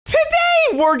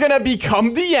we're gonna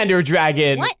become the Ender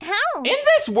Dragon. What? How? In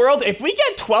this world, if we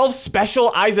get 12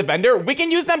 special Eyes of Ender, we can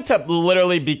use them to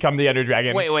literally become the Ender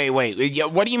Dragon. Wait. Yeah,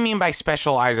 what do you mean by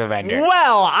special Eyes of Ender?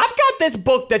 Well, I've got this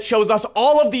book that shows us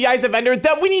all of the Eyes of Ender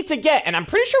that we need to get, and I'm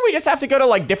pretty sure we just have to go to,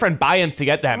 like, different biomes to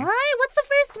get them. What? What's the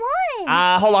first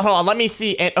one? Hold on. Let me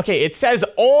see. Okay, it says,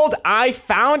 old eye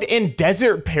found in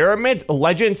desert pyramids.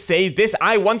 Legends say this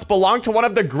eye once belonged to one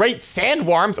of the great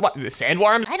sandworms. What, the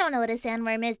sandworms? I don't know what a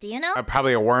sandworm is. Do you know?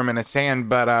 Probably a worm in the sand,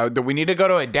 but we need to go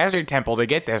to a desert temple to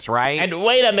get this, right? And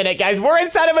wait a minute, guys. We're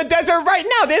inside of a desert right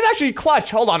now. This is actually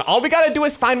clutch. Hold on. All we gotta do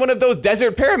is find one of those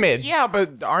desert pyramids. Yeah,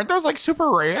 but aren't those, like,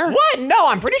 super rare? What? No,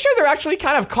 I'm pretty sure they're actually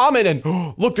kind of common.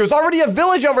 And look, there's already a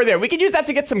village over there. We can use that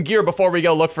to get some gear before we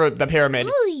go look for the pyramid.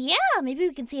 Ooh, yeah. Maybe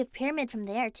we can see a pyramid from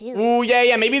there, too. Ooh,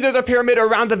 yeah. Maybe there's a pyramid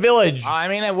around the village. I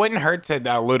mean, it wouldn't hurt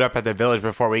to loot up at the village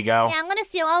before we go. Yeah, I'm gonna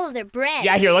steal all of their bread.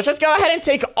 Yeah, here, let's just go ahead and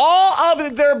take all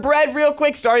of their bread real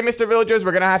quick. Sorry, Mr. Villagers,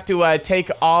 we're gonna have to take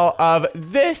all of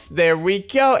this. There we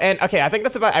go. And okay, I think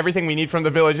that's about everything we need from the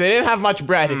village. They didn't have much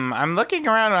bread. I'm looking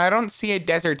around and I don't see a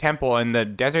desert temple, and the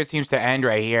desert seems to end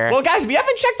right here. Well, guys, we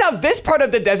haven't checked out this part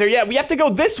of the desert yet. We have to go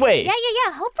this way. Yeah.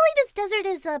 Hopefully this desert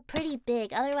is pretty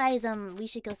big. Otherwise, we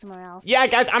should go somewhere else. Yeah,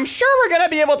 guys, I'm sure we're gonna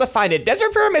be able to find it.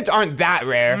 Desert pyramids aren't that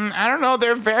rare. I don't know.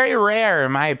 They're very rare,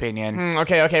 in my opinion.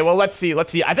 Okay. Well, let's see.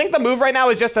 I think the move right now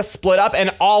is just to split up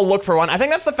and all look for one. I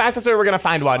think that's the fastest way we're gonna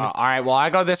find one. All right, well, I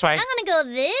go this way. I'm gonna go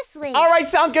this way. All right,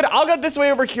 sounds good. I'll go this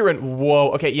way over here. And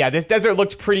whoa, okay, yeah, this desert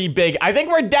looked pretty big. I think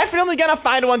we're definitely gonna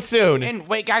find one soon. And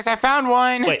wait, guys, I found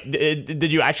one. Wait,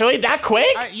 did you actually? That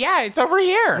quick? Yeah, it's over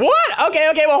here. What?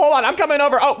 Okay, well, hold on. I'm coming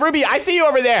over. Oh, Ruby, I see you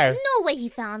over there. No way he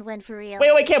found one for real.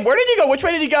 Wait, Cam, where did you go? Which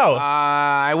way did you go?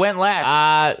 I went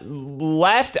left.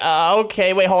 Left?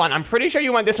 Okay, wait, hold on. I'm pretty sure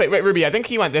you went this way. Wait, Ruby, I think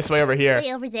he went this way over here.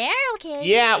 Wait, over there? Okay.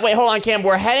 Yeah, wait, hold on, Cam.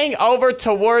 We're heading over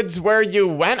towards where you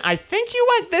went. I think you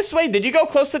went this way. Did you go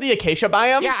close to the acacia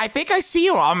biome? Yeah, I think I see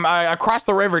you. I'm across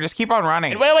the river. Just keep on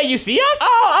running. Wait, you see us?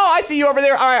 Oh, I see you over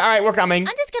there. All right, we're coming.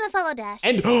 I'm just gonna follow Dash.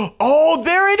 And, oh,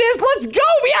 there it is. Let's go.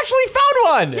 We actually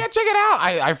found one. Yeah, check it out.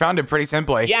 I found it pretty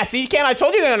simply. Yeah, see, Cam, I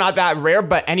told you they're not that rare,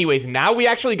 but anyways, now we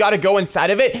actually got to go inside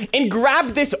of it and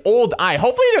grab this old eye.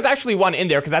 Hopefully there's actually one in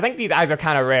there, because I think these eyes are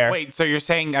kind of rare. Wait, so you're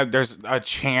saying there's a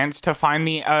chance to find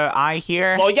the eye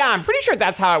here? Well, yeah, I'm pretty sure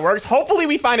that's how it works. Hopefully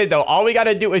we find it, though. All we got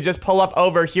to do is just pull up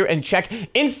over here and check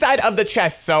inside of the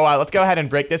chest. So let's go ahead and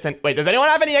break this. And wait, does anyone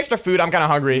have any extra food? I'm kind of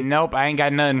hungry. Nope, I ain't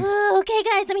got none. Okay,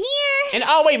 guys, I'm here. And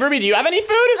oh, wait, Ruby, do you have any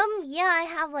food? Yeah, I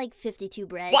have like 52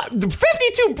 bread. What?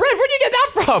 52 bread? Where'd you get that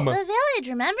from? The village,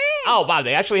 remember? Oh, wow,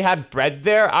 they actually had bread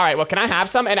there? All right, well, can I have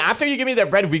some? And after you give me the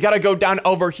bread, we gotta go down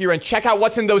over here and check out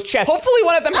what's in those chests. Hopefully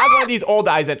one of them has one of these old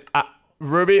eyes. And,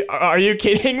 Ruby, are you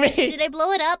kidding me? Did I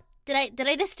blow it up? Did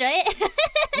I destroy it?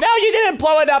 No, you didn't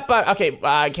blow it up, but okay,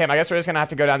 Cam, I guess we're just gonna have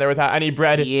to go down there without any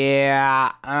bread.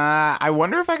 Yeah, I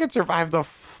wonder if I could survive the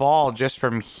fall just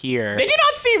from here. Did you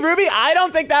not see Ruby? I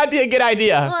don't think that'd be a good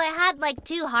idea. Well, I had like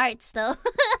 2 hearts, though.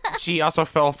 She also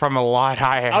fell from a lot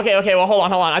higher. Okay, well, hold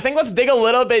on. I think let's dig a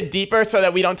little bit deeper so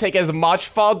that we don't take as much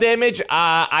fall damage.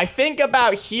 I think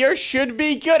about here should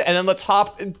be good, and then let's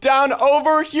hop down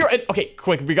over here. And, okay,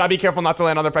 quick, we gotta be careful not to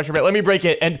land on the pressure plate. Let me break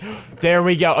it, and there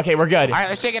we go. Okay, we're good. All right,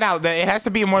 let's check it out. It has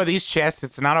to be in one of these chests.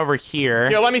 It's not over here.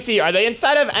 Here, let me see. Are they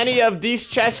inside of any of these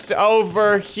chests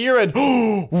over here? And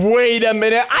wait a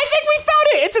minute. I think we found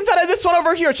it. It's inside of this one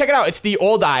over here. Check it out. It's the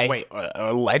old eye. Wait,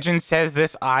 legend says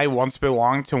this eye once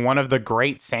belonged to one of the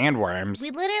great sandworms.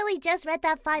 We literally just read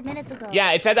that 5 minutes ago.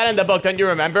 Yeah, it said that in the book. Don't you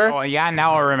remember? Oh, yeah,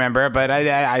 now I remember, but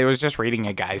I was just reading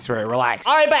it, guys. Relax.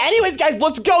 All right, but anyways, guys,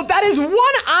 let's go. That is 1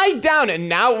 eye down, and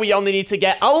now we only need to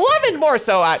get 11 more.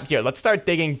 So here, let's start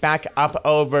digging back up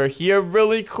over here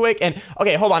really quick. And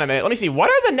okay, hold on a minute. Let me see. What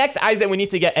are the next eyes that we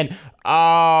need to get? And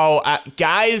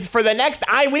guys, for the next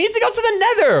eye, we need to go to the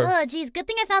Nether. Oh, geez, good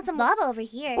thing I found some lava over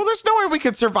here. Well, there's no way we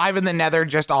could survive in the Nether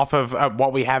just off of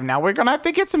what we have now. We're gonna have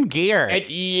to get some gear.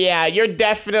 Yeah, you're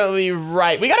definitely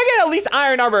right. We gotta get at least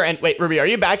iron armor. And wait, Ruby, are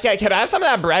you back yet? Can I have some of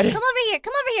that bread? Come over here.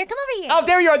 Oh,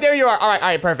 there you are. All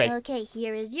right, perfect. Okay,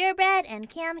 here is your bread, and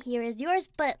Cam, here is yours.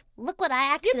 But look what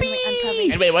I accidentally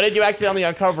uncovered. And wait, what did you accidentally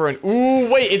uncover? And ooh,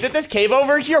 wait, is it this cave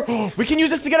over here? We can use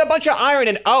this to get a bunch of iron.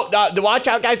 And watch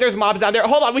out, guys. There's mobs down there.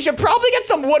 Hold on, we should probably get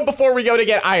some wood before we go to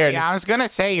get iron. Yeah, I was gonna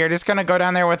say, you're just gonna go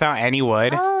down there without any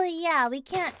wood. Oh, yeah, we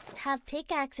can't have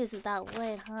pickaxes without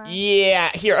wood, huh? Yeah,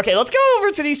 here. Okay, let's go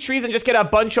over to these trees and just get a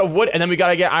bunch of wood, and then we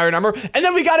gotta get iron armor, and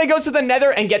then we gotta go to the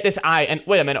nether and get this eye. And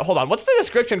wait a minute, hold on. What's the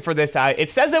description for this eye? It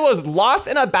says it was lost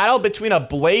in a battle between a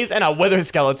blaze and a wither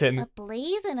skeleton. A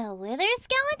blaze and a wither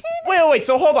skeleton? Wait,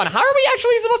 so hold on. How are we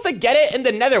actually supposed to get it in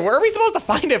the nether? Where are we supposed to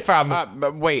find it from?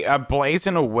 But wait, a blaze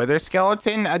and a wither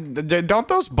skeleton? Don't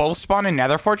those both spawn in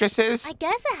nether fortresses? I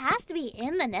guess it has to be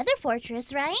in the nether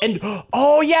fortress, right? And,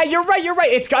 oh yeah, you're right.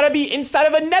 It's gotta be inside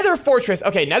of a nether fortress.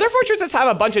 Okay, nether fortresses have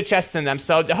a bunch of chests in them,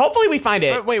 so hopefully we find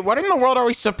it. But wait, what in the world are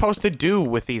we supposed to do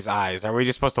with these eyes? Are we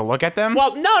just supposed to look at them?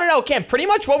 Well, no, Cam. Pretty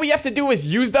much what we have to do is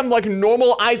use them like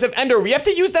normal eyes of Ender. We have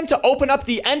to use them to open up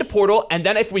the end portal, and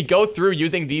then if we go through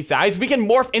using these eyes, we can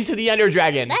morph into the Ender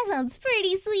Dragon. That sounds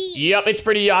pretty sweet. Yep, it's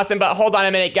pretty awesome, but hold on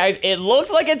a minute, guys. It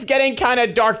looks like it's getting kind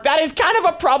of dark. That is kind of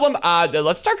a problem.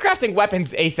 Let's start crafting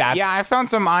weapons ASAP. Yeah, I found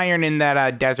some iron in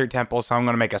that desert temple, so I'm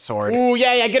gonna make a sword. Ooh,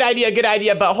 yeah, good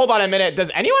idea. But hold on a minute.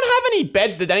 Does anyone have any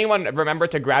beds? Did anyone remember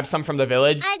to grab some from the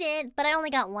village? I did, but I only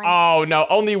got one. Oh, no,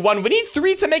 only one. We need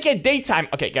 3 to make it daytime.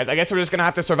 Okay, guys, I guess we're just gonna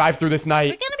have to survive through this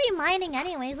night. We're gonna be mining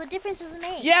anyways. What difference does it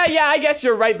make? Yeah, I guess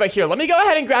you're right, but here, let me go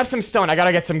ahead and grab some stone. I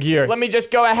gotta get some gear. Let me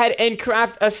just go ahead and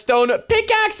craft a stone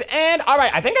pickaxe, and all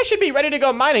right, I think I should be ready to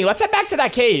go mining. Let's head back to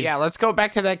that cave. Yeah, let's go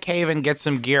back to that cave and get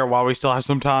some gear while we still have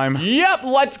some time. Yep,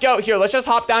 let's go. Here, let's just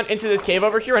hop down into this cave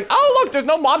over here, and oh, look, there's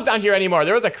no mobs down here anymore.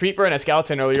 There was a creeper and a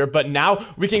skeleton earlier, but now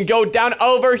we can go down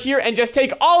over here and just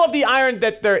take all of the iron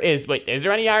that there is. Wait, is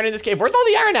there any iron in this cave? Where's all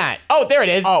the iron at? Oh, there it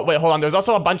is. Oh, wait, hold on. There's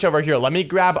also a bunch over here. Let me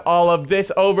grab all of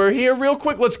this over here real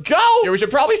quick. Let's go. Here, we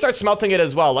should probably start smelting it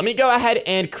as well. Let me go ahead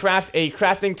and craft a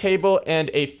crafting table and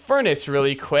a furnace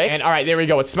really quick. And all right, there we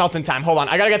go. It's smelting time. Hold on.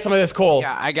 I gotta get some of this coal.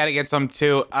 Yeah, I gotta get some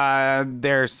too.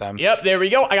 There's some. Yep, there we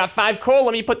go. I got 5 coal.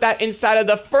 Let me put that inside of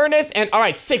the furnace. And all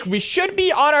right, sick. We should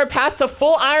be on our path to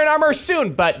full iron armor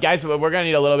soon. But guys, we're gonna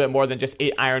need a little bit more than just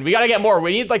 8 iron. We gotta get more.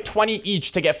 We need like 20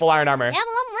 each to get full iron armor. Yeah,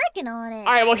 well, I'm working on it.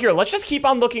 All right, well, here, let's just keep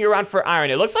on looking around for iron.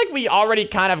 It looks like we already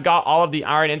kind of got all of the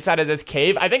iron inside of this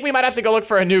cave. I think we might have to go look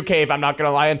for a new cave, I'm not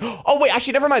gonna lie. And oh, wait,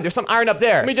 actually, never mind. There's some iron up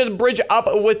there. Let me just bridge up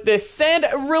with this sand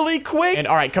really quick. And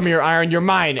all right, come here, iron. You're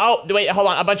mine. Oh, wait, hold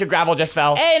on. A bunch of gravel just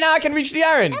fell. Hey, now I can reach the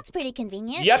iron. That's pretty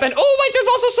convenient. Yep, and oh, wait, there's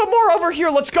also some more over here.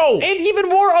 Let's go. And even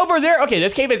more over there. Okay,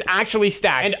 this cave is actually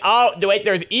stacked. And oh, wait,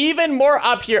 there's even more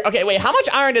up here. Okay, wait, how much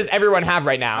iron does everyone have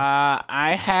right now?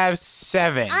 I have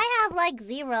 7. I have like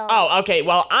 0. Oh, okay.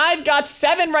 Well, I've got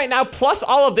 7 right now, plus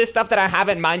all of this stuff that I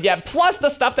haven't mined yet, plus the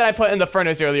stuff that I put in the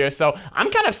furnace earlier. So I'm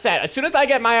kind of set. As soon as I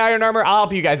get my iron armor, I'll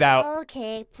help you guys out.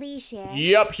 Okay, please share.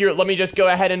 Yep, here, let me just go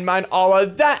ahead and mine all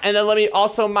of that. And then let me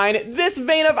also mine this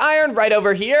vein of iron right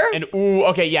over here. And ooh,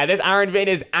 okay, yeah, this iron vein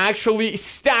is actually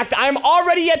stacked. I'm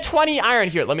already at 20 iron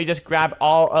here. Let me just grab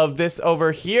all of this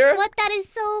over here. What? That is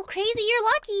so crazy. You're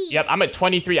lucky. Yep, I'm at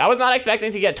 23. I was not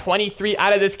expecting to get 23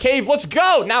 out of this cave. Let's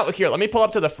go. Now, here, let me pull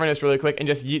up to the furnace really quick and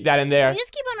just yeet that in there. You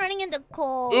just keep on running into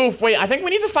coal. Oof, wait, I think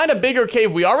we need to find a bigger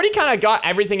cave. We already kind of got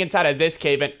everything inside of this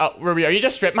cave. And, oh, Ruby, are you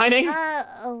just strip mining?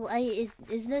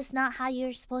 Is this not how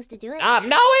you're supposed to do it?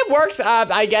 No, it works,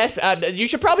 I guess. You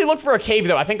should probably look for a cave,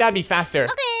 though. I think that'd be faster.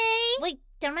 Okay. Wait,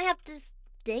 don't I have to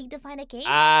dig to find a cave?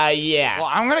 Yeah. Well,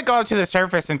 I'm gonna go up to the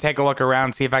surface and take a look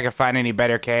around, see if I can find any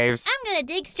better caves. I'm gonna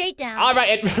dig straight down. All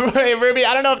right, and, Ruby,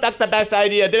 I don't know if that's the best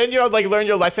idea. Didn't you, like, learn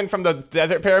your lesson from the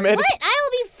desert pyramid? What? I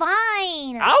will be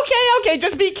fine. Okay,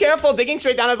 just be careful. Digging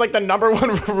straight down is like the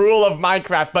 #1 rule of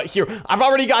Minecraft. But here, I've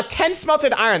already got 10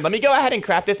 smelted iron. Let me go ahead and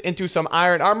craft this into some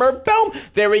iron armor. Boom!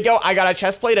 There we go. I got a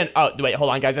chest plate and, oh, wait,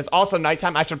 hold on, guys. It's also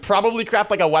nighttime. I should probably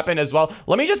craft like a weapon as well.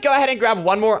 Let me just go ahead and grab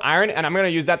 1 more iron, and I'm gonna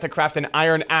use that to craft an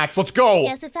iron axe. Let's go.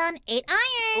 Guess I found 8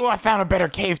 iron. Ooh, I found a better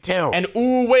cave too. And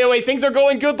ooh, wait, things are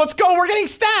going good. Let's go. We're getting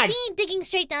stacked. See, digging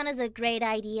straight down is a great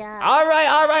idea. All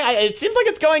right. It seems like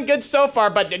it's going good so far,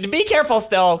 but be careful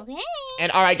still. Okay.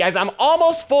 And all right, guys, I'm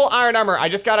almost full iron armor. I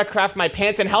just gotta craft my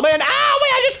pants and helmet. And ow,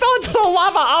 wait, I just fell into the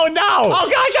lava. Oh no. Oh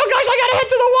gosh, I gotta head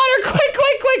to the water.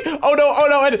 Quick. Oh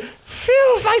no. And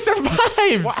phew, I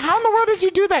survived. How in the world did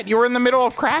you do that? You were in the middle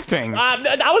of crafting.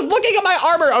 I was looking at my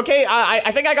armor, okay?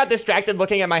 I think I got distracted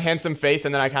looking at my handsome face,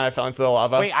 and then I kind of fell into the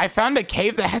lava. Wait, I found a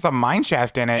cave that has a mine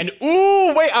shaft in it. And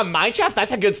ooh, wait, a mine shaft?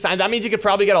 That's a good sign. That means you could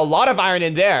probably get a lot of iron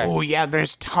in there. Oh yeah,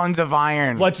 there's tons of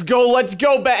iron. Let's go.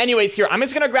 But anyways, here, I'm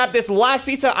just gonna grab this last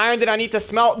piece of iron that I need to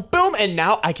smelt. Boom, and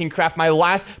now I can craft my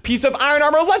last piece of iron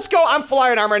armor. Let's go. I'm full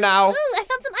iron armor now. Ooh, I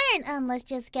found some iron. Let's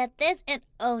just get this and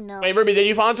oh no. Wait, Ruby, did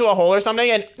you fall into a hole or something?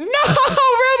 And no,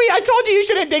 Ruby, I told you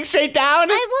shouldn't dig straight down.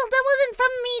 Well, that wasn't from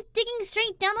me digging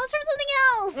straight down. That was from something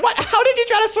else. What? How did you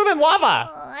try to swim in lava?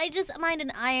 I just mined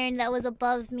an iron that was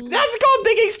above me. That's called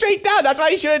digging straight down. That's why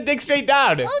you shouldn't dig straight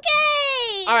down. Okay.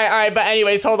 All right, but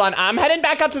anyways, hold on. I'm heading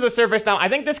back up to the surface now. I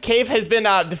think this cave has been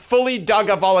fully dug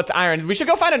of all its iron. We should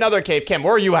go find another cave. Kim,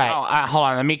 where are you at? Oh, hold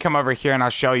on. Let me come over here and I'll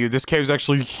show you. This cave's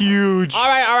actually huge. All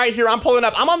right, here. I'm pulling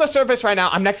up. I'm on the surface right now.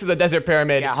 I'm next to the desert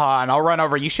pyramid. Yeah, hold on. I'll run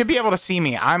over. You should be able to see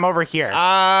me. I'm over here.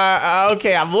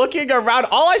 Okay. I'm looking around.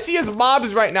 All I see is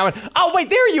mobs right now. Oh, wait,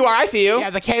 there you are. I see you. Yeah,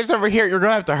 the cave's over here. You're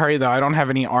gonna have to hurry though. I don't have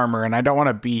any armor and I don't want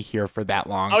to be here for that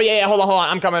long. Oh, yeah. Hold on.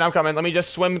 I'm coming. Let me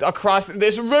just swim across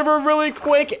this river really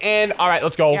quick. And all right,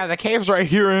 let's go. Yeah, the cave's right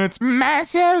here and it's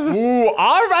massive. Ooh,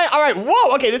 all right.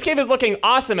 Whoa, okay, this cave is looking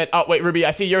awesome. And oh, wait, Ruby,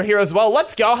 I see you're here as well.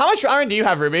 Let's go. How much iron do you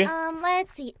have, Ruby?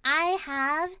 Let's see. I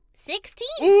have 16.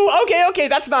 Ooh, okay,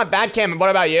 that's not bad, Cam. What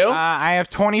about you? I have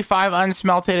 25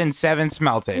 unsmelted and 7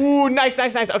 smelted. Ooh, nice.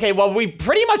 Okay, well, we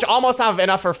pretty much almost have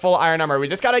enough for full iron armor. We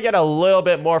just gotta get a little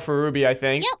bit more for Ruby, I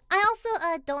think. Yep, I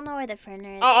also don't know where the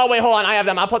furnace is. Oh, wait, hold on. I have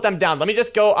them. I'll put them down. Let me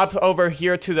just go up over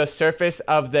here to the surface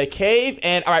of the cave.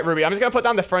 And all right, Ruby, I'm just gonna put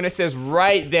down the furnaces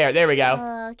right there. There we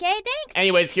go. Okay, thanks.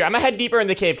 Anyways, here, I'm gonna head deeper in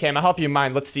the cave, Cam. I'll help you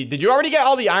mine. Let's see. Did you already get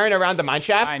all the iron around the mine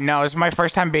shaft? No, this is my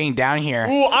first time being down here.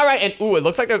 Ooh, all right. And ooh, it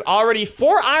looks like there's already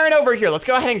 4 iron over here. Let's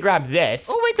go ahead and grab this.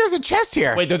 Oh, wait, there's a chest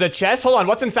here. Wait, there's a chest? Hold on.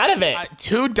 What's inside of it?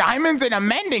 2 diamonds and a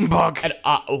mending book. And,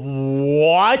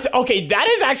 what? Okay, that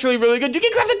is actually really good. You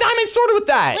can craft a diamond sword with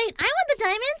that. Wait, I want the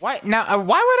diamonds. What? Now,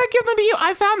 why would I give them to you?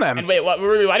 I found them. And wait, what,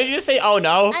 Ruby, why did you just say, oh,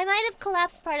 no? I might have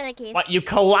collapsed part of the cave. What, you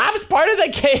collapsed part of the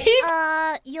cave?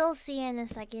 You'll see in a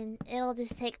second. It'll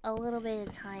just take a little bit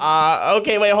of time.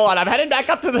 Okay, wait, hold on. I'm heading back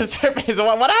up to the surface.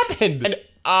 What happened? And,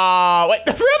 wait,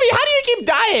 Ruby, how do you keep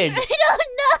dying? I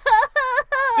don't know.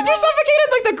 Did you suffocate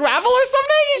in, like, the gravel or something?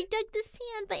 I dug the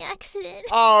sand by accident.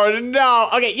 Oh, no.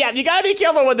 Okay, yeah, you gotta be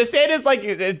careful when the sand is,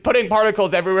 like, putting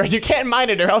particles everywhere. You can't mine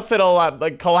it or else it'll,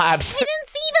 like, collapse. I didn't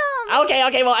see them.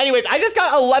 Okay, well, anyways, I just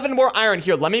got 11 more iron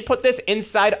here. Let me put this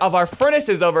inside of our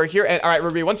furnaces over here. And, all right,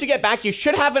 Ruby, once you get back, you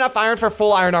should have enough iron for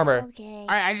full iron armor. Okay. All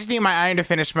right, I just need my iron to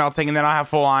finish melting, and then I'll have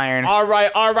full iron. All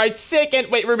right, sick. And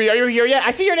wait, Ruby, are you here yet?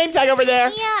 I see your name tag over there.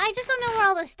 Yeah, I just don't know where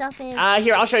all this stuff is.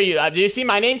 Here, I'll show you. Do you see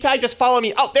my name tag? Just follow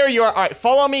me. Oh, there you are. All right,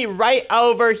 follow me right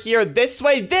over here this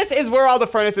way. This is where all the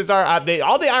furnaces are.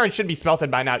 All the iron should be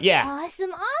smelted by now. Yeah.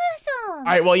 Awesome. All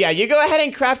right, well, yeah, you go ahead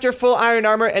and craft your full iron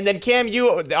armor, and then Cam,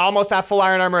 you almost have full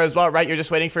iron armor as well, right? You're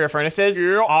just waiting for your furnaces?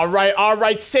 Yeah. All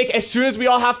right, sick. As soon as we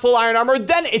all have full iron armor,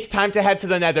 then it's time to head to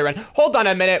the nether. And hold on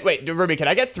a minute. Wait, Ruby, can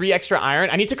I get 3 extra iron?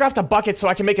 I need to craft a bucket so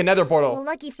I can make a nether portal. Well,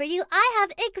 lucky for you, I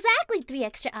have exactly 3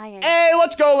 extra iron. Hey,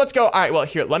 let's go. All right, well,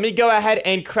 here, let me go ahead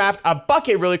and craft a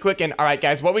bucket really quick. And all right,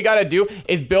 guys, what we gotta do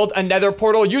is build a nether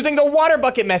portal using the water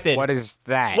bucket method. What is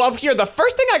that? Well, here, the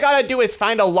first thing I gotta do is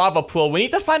find a lava pool. We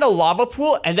need to find a lava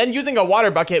pool, and then using a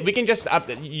water bucket, we can just,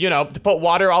 to put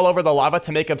water all over the lava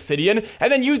to make obsidian,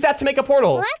 and then use that to make a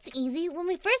portal. Well, that's easy. When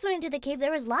we first went into the cave,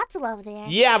 there was lots of lava there.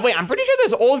 Yeah, wait, I'm pretty sure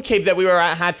this old cave that we were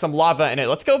at had some lava in it.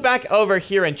 Let's go back over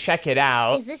here and check it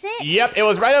out. Is this it? Yep, it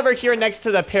was right over here next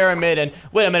to the pyramid. And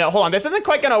wait a minute, hold on. This isn't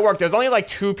quite gonna work. There's only like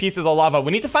 2 pieces of lava.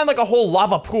 We need to find like a whole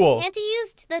lava pool. Can't you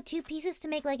use the 2 pieces to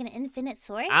make like an infinite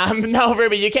source? No,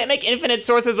 Ruby, you can't make infinite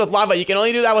sources with lava. You can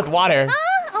only do that with water.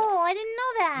 Oh, I didn't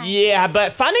know that. Yeah,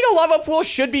 but finding a lava pool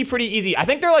should be pretty easy. I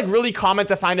think they're like really common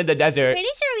to find in the desert. Pretty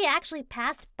sure we actually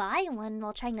passed by one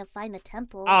while trying to find the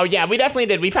temple. Oh, yeah, we definitely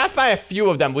did. We passed by a few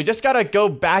of them. We just gotta go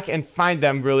back and find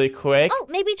them really quick. Oh,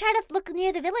 maybe try to look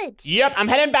near the village. Yep, I'm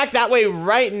heading back that way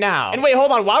right now. And wait,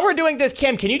 hold on. While we're doing this,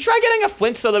 Kim, can you try getting a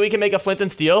flint so that we can make a flint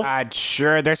and steel?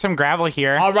 Sure. There's some gravel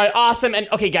here. All right, awesome. And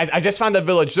okay, guys, I just found the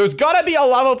village. There's gotta be a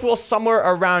lava pool somewhere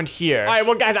around here. All right,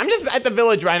 well, guys, I'm just at the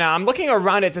village right now. I'm looking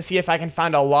around it to see if I can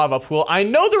find a lava pool. I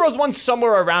know there was one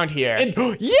somewhere around here. And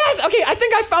yes, okay, I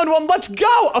think I found one. Let's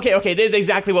go. Okay, this is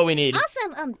exactly what we need.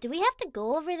 Awesome. Do we have to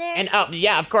go over there? And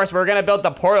yeah, of course, we're gonna build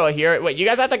the portal here. Wait, you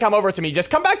guys have to come over to me. Just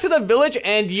come back to the village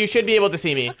and you should be able to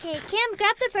see me. Okay, Cam,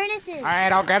 grab the furnaces. All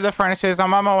right, I'll grab the furnaces.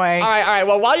 I'm on my way. All right.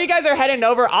 Well, while you guys are heading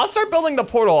over, I'll start building the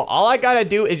portal. All I gotta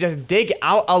do is just dig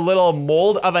out a little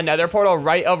mold of a nether portal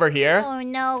right over here. Oh,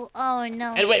 no.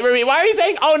 And wait, why are you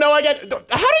saying, oh, no, again? How did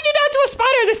you die to a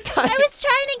spider this time? I was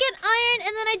trying to get iron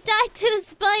and then I died to a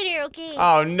spider, okay?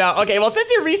 Oh, no. Okay, well, since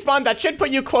you respawned, that should put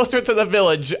you closer to the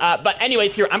village. But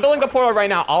anyways, here, I'm building the portal right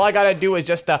now. All I gotta do is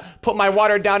just put my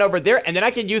water down over there, and then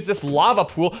I can use this lava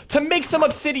pool to make some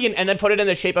obsidian and then put it in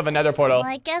the shape of a nether portal. Well,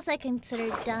 I guess I consider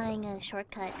dying a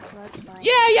shortcut, so that's fine.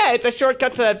 Yeah, it's a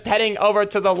shortcut to heading over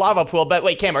to the lava pool. But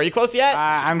wait, Cam, are you close yet?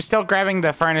 I'm still grabbing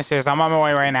the furnaces. I'm on my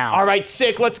way right now. All right,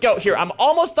 sick. Let's go. Here, I'm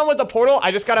almost done with the portal.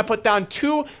 I just gotta put down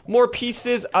 2 more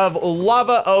pieces of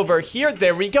lava over here.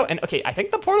 There we go. And okay, I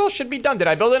think the portal should be done. Did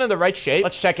I build it in the right shape?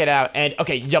 Let's check it out. And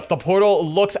okay, yep, the portal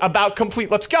looks about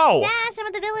complete. Let's go. Dash, I'm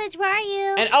at the village. Where are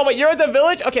you? And oh, wait, you're at the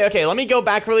village? Okay, let me go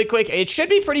back really quick. It should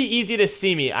be pretty easy to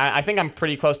see me. I think I'm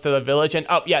pretty close to the village. And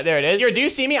oh, yeah, there it is. Here, do you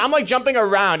see me? I'm like jumping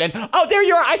around. And oh, there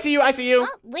you are. I see you. Oh,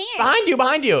 where?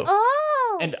 Behind you.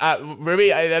 Oh. And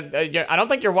Ruby, I don't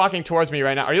think you're walking towards me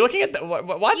right now. Are you looking at the,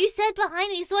 what? You said behind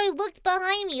me, so I looked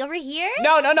behind me. Over here?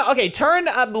 No. Okay, turn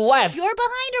left. You're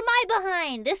behind or my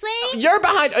behind? This way? You're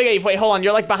behind. Okay, wait, hold on.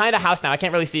 You're like behind a house now. I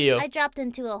can't really see you. I dropped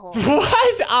into a hole.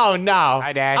 What? Oh, no.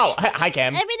 Hi, Dash. Oh, hi,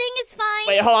 Cam. Everything is fine.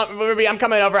 Wait, hold on, Ruby. I'm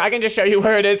coming over. I can just show you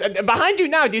where it is. Behind you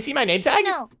now. Do you see my name tag?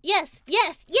 No. Yes.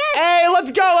 Hey,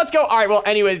 let's go. All right, well,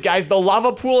 anyways, guys, the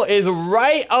lava pool is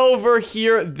right over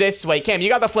here this way. Cam, you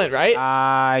got the flint,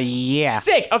 right? Yeah.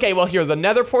 Sick. Okay, well, here, the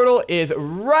nether portal is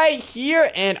right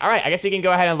here. And all right, I guess we can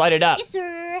go ahead and light it up. Yes,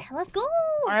 sir. Let's go.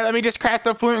 All right, let me just craft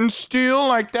the flint and steel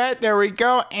like that. There we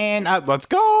go. And let's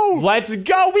go. Let's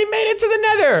go. We made it to the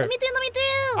nether. Let me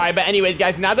through. All right, but anyways,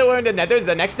 guys, now that we're in the nether,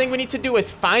 the next thing we need to do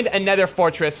is find a nether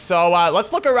fortress. So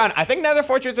let's look around. I think nether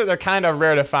fortresses are kind of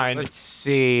rare to find. Let's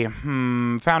see.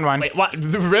 Found one. Wait, what?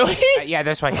 Really? Yeah,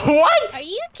 this way. What? Are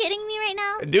you kidding me right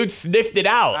now? Dude sniffed it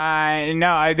out.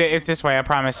 No, it's this way, I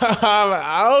promise.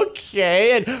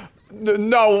 Okay. And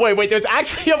no, wait, there's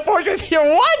actually a fortress here.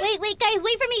 What? Wait, guys,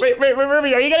 wait for me. Wait,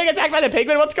 Ruby, are you getting attacked by the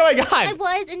penguin? What's going on? I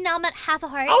was, and now I'm at half a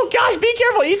heart. Oh gosh, be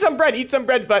careful. Eat some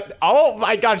bread. But oh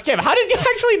my gosh, Kim, how did you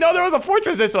actually know there was a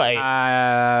fortress this way?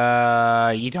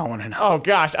 You don't want to know. Oh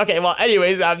gosh. Okay, well,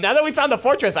 anyways, now that we found the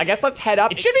fortress, I guess let's head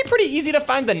up. It should be pretty easy to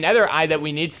find the nether eye that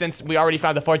we need since we already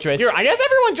found the fortress. Here, I guess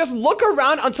everyone just look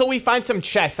around until we find some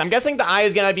chests. I'm guessing the eye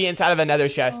is gonna be inside of a nether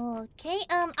chest. Okay,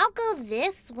 I'll go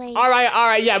this way. All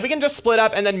right, yeah, we can just split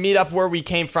up and then meet up where we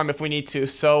came from if we need to.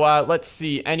 So let's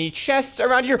see, any chests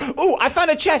around here? Ooh, I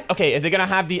found a chest. Okay, is it gonna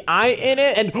have the eye in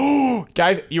it? And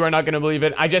guys, you are not gonna believe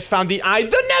it. I just found the eye, the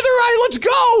nether eye. Let's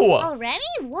go. Already?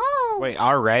 Whoa. Wait,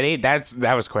 already?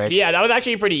 That was quick. Yeah, that was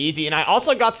actually pretty easy. And I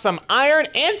also got some iron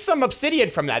and some obsidian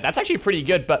from that. That's actually pretty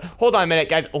good. But hold on a minute,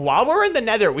 guys. While we're in the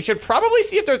nether, we should probably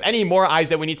see if there's any more eyes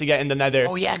that we need to get in the nether.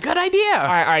 Oh yeah, good idea. All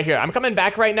right, here. I'm coming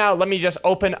back right now. Let me just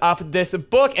open up this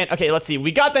book. And okay, let's see.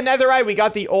 We got the nether eye. We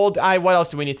got the old eye. What else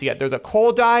do we need to get? There's a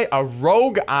cold eye, a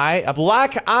rogue eye, a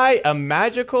black eye, a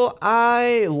magical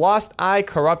eye, lost eye,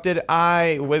 corrupted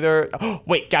eye, wither. Oh,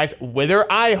 wait, guys, wither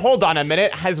eye. Hold on a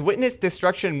minute. Has witnessed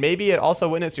destruction. Maybe it also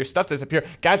witnessed your stuff disappear.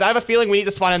 Guys, I have a feeling we need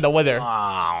to spawn in the wither.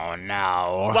 Oh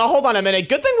no. Well, hold on a minute.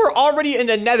 Good thing we're already in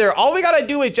the nether. All we gotta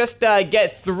do is just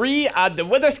get 3 the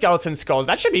wither skeleton skulls.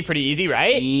 That should be pretty easy,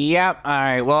 right? Yep. All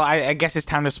right. Well, I guess it's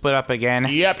time to split up again.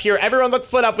 Yep. Here, everyone, let's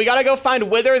split up. We gotta go find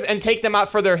withers and take them out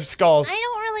for their skulls. I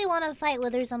don't really want to fight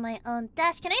withers on my own.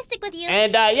 Dash, can I stick with you?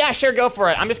 And yeah, sure, go for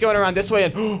it. I'm just going around this way,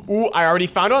 and ooh, I already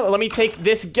found one. Let me take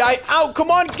this guy out.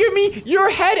 Come on, give me your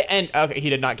head. And okay, he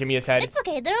did not give me his head. It's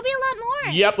okay. There'll be a lot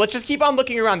more. Yep. Let's just keep on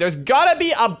looking around. There's gotta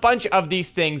be a bunch of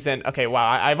these things. And okay, wow,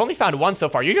 I've only found one so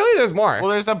far. Usually there's more. Well,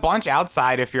 there's a bunch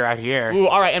outside if you're out here. Ooh,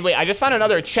 all right. And wait, I just found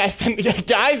another chest. And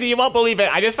guys, you won't believe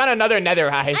it. I just found another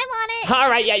nether eye. I want it. All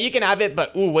right, yeah, you can have it.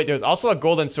 But ooh, wait, there's also a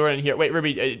golden sword in here. Wait,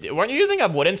 Ruby, weren't you using a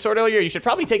wooden sword earlier? You should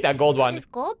probably take that gold one. Is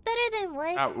gold better than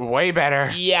wood? Way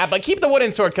better. Yeah, but keep the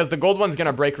wooden sword because the gold one's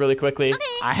gonna break really quickly. Okay.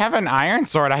 I have an iron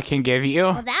sword I can give you.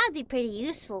 Well, that would be pretty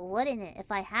useful, wouldn't it,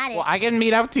 if I had it? Well, I can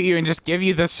meet up to you and just give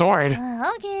you the sword.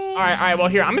 Okay. All right, well,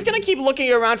 here, I'm just gonna keep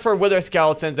looking around for wither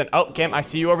skeletons. And oh, Kim, I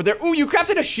see you over there. Ooh, you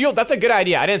crafted a shield. That's a good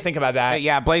idea. I didn't think about that.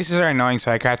 Yeah, blazes are annoying,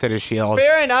 so I crafted a shield.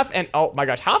 Fair enough. And oh my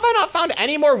gosh, how have I not found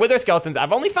any more wither skeletons?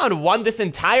 I've only found one this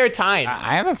entire time.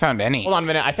 I haven't found any. Hold on a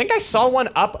minute. I think I saw one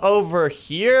up over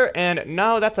here, and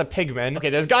no, that's a pigman. Okay,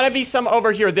 there's gotta be some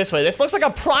over here this way. This looks like a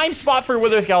prime spot for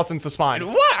wither skeletons to spawn.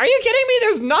 What? Are you kidding me?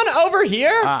 There's none over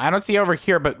here? I don't see over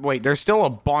here, but wait, there's still a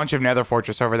bunch of nether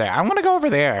fortress over there. I want to go over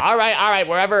there. All right,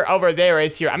 wherever over there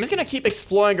is here. I'm just gonna keep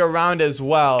exploring around as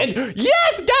well. And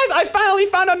yes, guys, I finally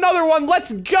found another one.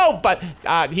 Let's go. But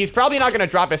he's probably not gonna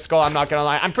drop his skull, I'm not gonna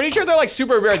lie. I'm pretty sure they're like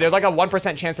super rare. There's like a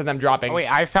 1% chance of them dropping. Oh, wait,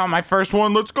 I found my first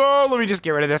one. Let's go. Let me just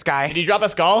get rid of this guy. Did he drop a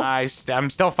skull? I'm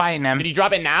still fighting him. Did he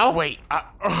drop it now? Wait.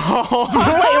 Wait,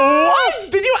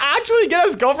 what? Did you actually get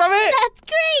a skull from it? That's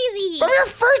crazy. From your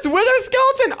first wither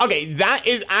skeleton? Okay, that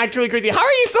is actually crazy. How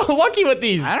are you so lucky with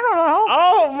these? I don't know.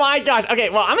 Oh my gosh. Okay,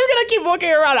 well, I'm just gonna keep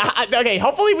looking around. Okay,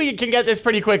 hopefully we can get this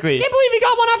pretty quickly. Can't believe you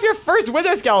got one off your first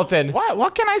wither skeleton. skeleton.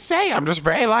 What can I say? I'm just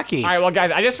very lucky. All right, well,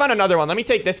 guys, I just found another one. Let me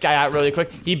take this guy out really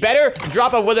quick. He better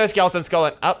drop a wither skeleton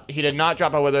skull. Oh, he did not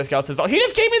drop a wither skeleton skull. He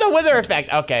just gave me the wither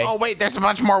effect. Okay. Oh, wait, there's a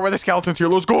bunch more wither skeletons here.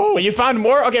 Let's go. Wait, you found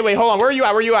more? Okay, wait, hold on. Where are you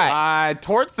at? Where are you at?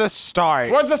 Towards the start.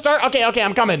 Towards the start? Okay,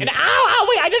 I'm coming. And ow,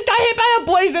 wait, I just got hit by a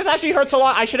blaze. This actually hurts a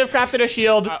lot. I should have crafted a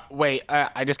shield. Wait,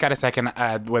 I just got a second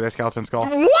wither skeleton skull.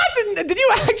 What? Did you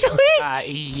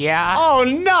actually? Yeah. Oh,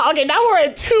 no. Okay, now we're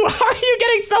at 2. How are you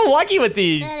getting so lucky with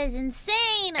these? That is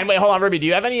insane. And wait, hold on, Ruby. Do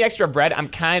you have any extra bread? I'm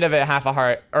kind of at half a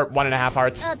heart, or 1.5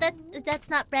 hearts. Oh, that's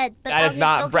not bread. But That is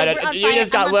not okay, bread. we're on You fire.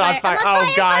 just got I'm lit on on fire. I'm on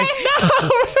Oh, gosh. fire. No,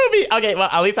 Ruby. Okay, well,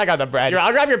 at least I got the bread. Here,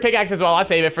 I'll grab your pickaxe as well. I'll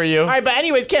save it for you. All right, but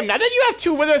anyways, Kim, now that you have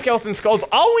 2 wither skeleton skulls,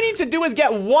 all we need to do is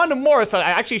get 1 more, so it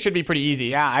actually should be pretty easy.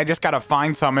 Yeah, I just gotta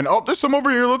find some. And oh, there's some over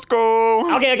here. Let's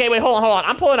go. Okay, wait, hold on.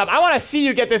 I'm pulling up. I want to see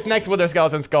you get this next wither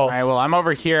skeleton skull. All right, well, I'm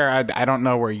over here. I don't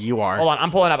know where you are. Hold on,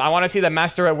 I'm pulling up. I want to see the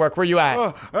master at work. Where you at?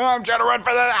 I'm trying to run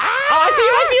for that. Oh, I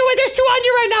see you. Wait, there's 2 on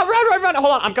you right now. Run.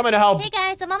 Hold on, I'm coming to help. Hey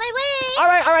guys, I'm on my way. All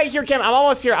right, here, Kim. I'm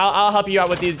almost here. I'll help you out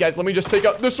with these guys. Let me just take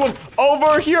out this one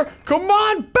over here. Come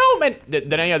on, boom. And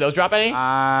did any of those drop any?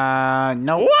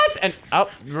 No. What? And oh,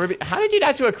 Ruby, how did you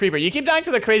die to a creeper? You keep dying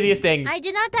to the craziest things. I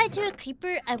did not die to a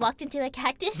creeper. I walked into a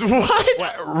cactus. What?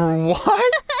 What? Why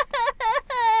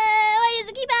does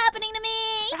it keep happening to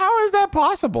me? How is that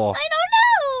possible? I don't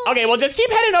know. Okay, well, just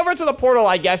keep heading over to the portal,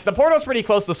 I guess. The portal's pretty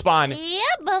close to spawn.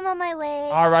 Yep, I'm on my way.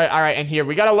 All right, and here,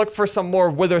 we gotta look for some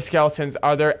more wither skeletons.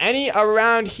 Are there any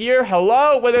around here?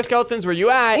 Hello, wither skeletons, where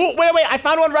you at? Ooh, wait, I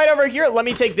found one right over here. Let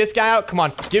me take this guy out. Come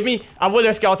on, give me a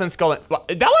wither skeleton skull. That one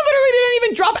literally didn't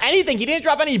even drop anything. He didn't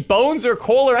drop any bones or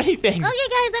coal or anything. Okay, guys,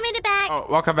 I made it back. Oh,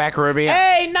 welcome back, Ruby.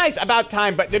 Hey, nice, about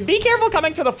time. But be careful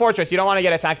coming to the fortress. You don't want to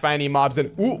get attacked by any mobs.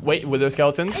 And ooh, wait, wither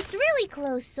skeletons. It's really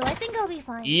close, so I think I'll be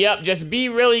fine. Yep, just be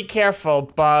really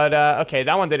careful. But, okay,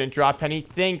 that one didn't drop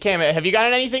anything. Cam, have you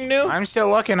gotten anything new? I'm still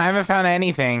looking. I haven't found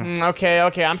anything. Okay,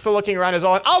 I'm still looking around as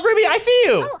well. And, oh, Ruby, I see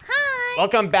you. Oh, hi.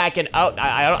 Welcome back. And, oh,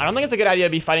 I don't think it's a good idea to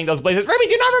be fighting those blazes. Ruby,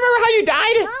 do you not remember how you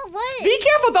died? Oh, what? Be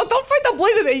careful. Don't fight the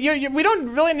blazes. We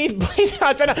don't really need blazes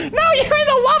right now. No, you're in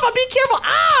the lava. Be careful.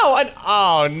 Ow. And,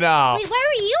 oh, no. Wait, why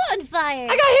were you on fire?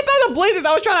 I got hit by the blazes.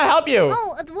 I was trying to help you.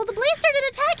 Oh, well, the blaze started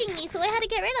attacking me, so I had to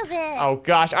get rid of it. Oh,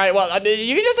 gosh. All right, well,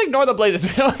 you can just ignore the blazes.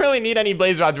 We don't really need any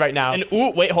blaze rods right now. And,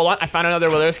 ooh, wait, hold on. I found another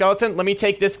wither skeleton. Let me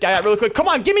take this guy out really quick. Come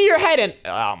on, give me your head. And,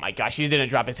 oh, my gosh, he didn't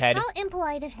drop his head. How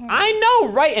impolite of him. I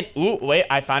know, right? And, ooh, wait,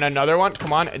 I found another one.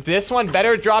 Come on. This one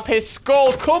better drop his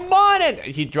skull. Come on. And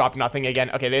he dropped nothing again.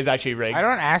 Okay, this is actually rigged. I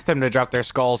don't ask them to drop their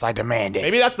skulls. I demand it.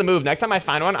 Maybe that's the move. Next time I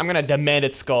find one, I'm going to demand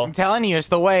its skull. I'm telling you, it's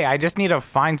the way. I just need to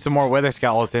find some more wither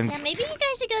skeletons. Yeah, maybe you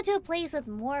guys should go to a place with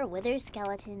more wither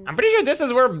skeletons. I'm pretty sure this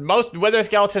is where most wither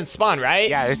skeletons spawn, right?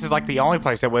 Yeah, this is like the only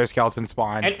place that wither skeletons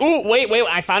spawn. And ooh, wait,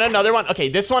 I found another one. Okay,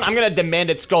 this one, I'm gonna demand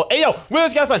its skull. Hey, yo, wither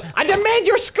skeleton, I demand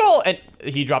your skull! And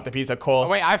he dropped a piece of coal. Oh,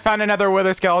 wait, I found another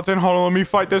wither skeleton. Hold on, let me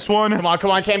fight this one. Come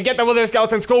on, Cam, get the wither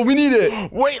skeleton skull. We need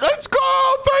it. Wait, let's go!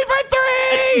 3 by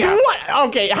 3! What?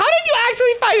 Okay, how did you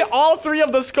actually find all 3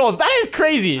 of the skulls? That is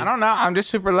crazy. I don't know. I'm just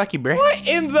super lucky, bro. What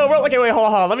in the world? Okay, wait,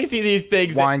 hold on. Let me see these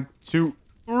things. 1, 2,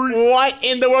 3. What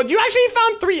in the world? You actually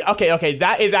found 3. Okay,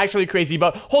 that is actually crazy.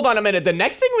 But hold on a minute. The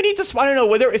next thing we need to spawn in a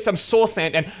wither is some soul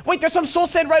sand. And wait, there's some soul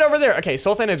sand right over there. Okay,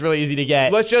 soul sand is really easy to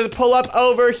get. Let's just pull up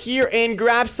over here and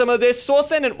grab some of this soul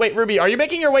sand. And wait, Ruby, are you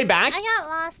making your way back? I got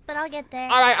lost, but I'll get there.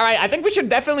 All right. I think we should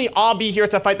definitely all be here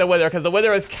to fight the wither because the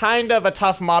wither is kind of a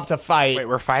tough mob to fight. Wait,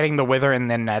 we're fighting the wither in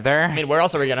the nether? I mean, where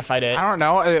else are we gonna fight it? I don't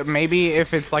know. Maybe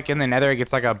if it's like in the nether, it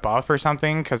gets like a buff or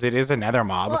something because it is a nether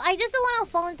mob. Well, I just don't want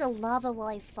to fall into lava while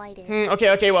I fight it.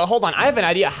 Okay, well, hold on. I have an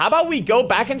idea. How about we go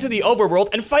back into the overworld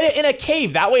and fight it in a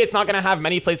cave? That way it's not gonna have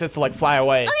many places to, like, fly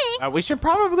away. Okay. We should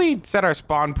probably set our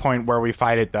spawn point where we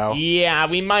fight it, though. Yeah,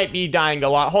 we might be dying a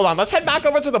lot. Hold on. Let's head back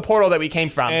over to the portal that we came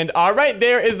from. And, all right,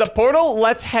 there is the portal.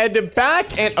 Let's head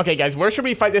back. And, okay, guys, where should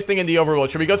we fight this thing in the overworld?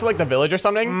 Should we go to, like, the village or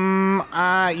something?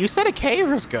 You said a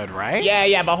cave is good, right?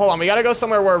 Yeah, but hold on. We gotta go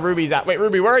somewhere where Ruby's at. Wait,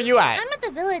 Ruby, where are you at? I'm at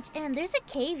the village, and there's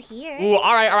a cave here. Ooh,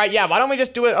 all right. Yeah, why don't we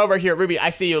just do it over here? Ruby, I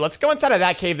see you. Let's go inside of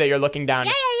that cave that you're looking down.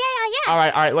 Yeah. All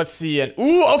right, let's see it.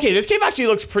 Ooh, okay, this cave actually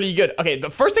looks pretty good. Okay, the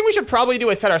first thing we should probably do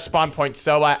is set our spawn point.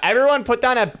 So, everyone put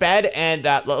down a bed and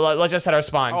let's just set our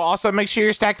spawn. Oh, also make sure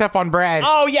you're stacked up on bread.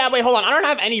 Oh, yeah, wait, hold on. I don't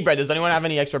have any bread. Does anyone have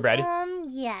any extra bread?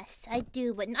 Yes, I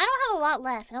do, but I don't have a lot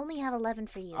left. I only have 11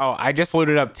 for you. Oh, I just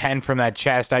looted up 10 from that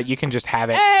chest. You can just have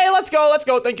it. Hey, let's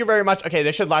go. Thank you very much. Okay,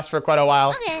 this should last for quite a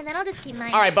while. Okay, then I'll just keep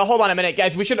mine. All right, but hold on a minute,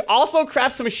 guys. We should also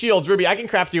craft some shields. Ruby, I can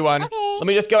craft you one. Okay. Let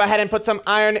me just go ahead and put some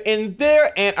iron in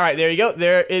there. And all right, there you go.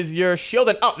 There is your shield.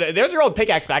 And oh, there's your old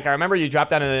pickaxe back. I remember you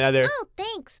dropped that in the nether. Oh, thanks.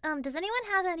 thanks. Does anyone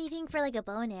have anything for like a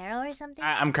bow and arrow or something?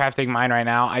 I'm crafting mine right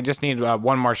now. I just need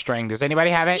one more string. Does anybody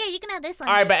have it? Here, you can have this one.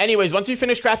 All right, but anyways, once you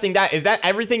finish crafting that, is that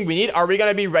everything we need? Are we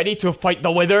gonna be ready to fight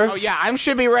the Wither? Oh, yeah, I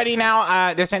should be ready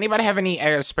now. Does anybody have any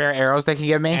spare arrows they can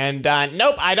give me? And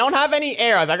nope, I don't have any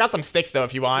arrows. I got some sticks though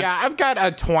if you want. Yeah, I've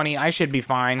got 20. I should be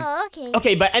fine. Oh, okay.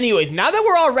 Okay, but anyways, now that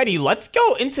we're all ready, let's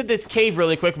go into this cave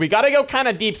really quick. We gotta go kind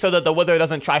of deep so that the Wither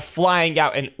doesn't try flying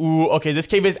out. And ooh, okay, this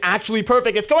cave is actually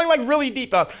perfect. It's going like really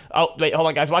deep. Oh, wait, hold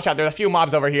on, guys. Watch out. There's a few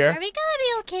mobs over here. Are we gonna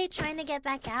be okay trying to get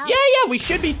back out? Yeah, we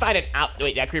should be fine. Out.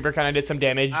 Wait, that creeper kind of did some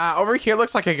damage. Over here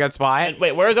looks like a good spot.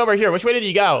 Wait, where's over here? Which way did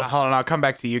you go? Hold on, I'll come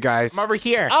back to you guys. I'm over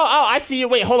here. Oh, I see you.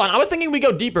 Wait, hold on. I was thinking we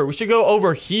go deeper. We should go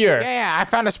over here. Yeah, I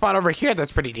found a spot over here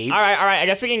that's pretty deep. All right. I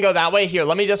guess we can go that way. Here,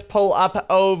 let me just pull up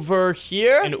over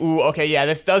here. And ooh, okay, yeah,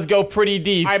 this does go pretty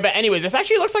deep. All right, but anyways, this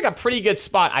actually looks like a pretty good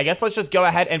spot. I guess let's just go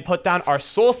ahead and put down our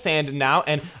soul sand now.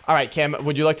 And all right, Kim,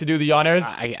 would you like to do the honors?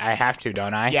 I have to,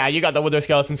 don't I? Yeah, you got the Wither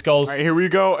skeleton skulls. All right, here we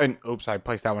go. And oops, I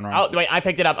placed that one wrong. Oh, wait, I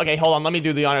picked it up. Okay, hold on. Let me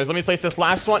do the honors. Let me place this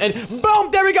last one. And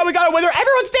boom, there we go. We got a Wither.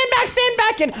 Everyone stand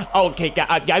back. And okay,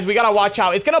 guys, we gotta watch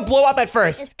out. It's gonna blow up at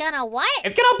first. It's gonna what?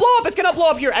 It's gonna blow up. It's gonna blow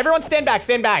up here. Everyone stand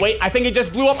back. Wait, I think it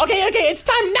just blew up. Okay, it's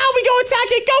time. Now we go attack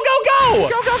it. Go.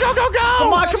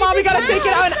 Come on. We gotta take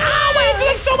it out. And wait, it's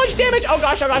doing so much damage. Oh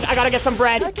gosh. I gotta get some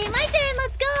bread. Okay, my turn.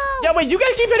 Let's go. Yeah, wait, you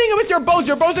guys keep hitting it with your bows.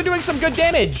 Your bows are doing some good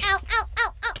damage. Ow.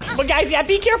 But guys, yeah,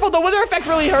 be careful. The Wither effect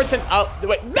really hurts. And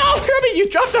wait, no, Herbie, you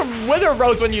dropped a Wither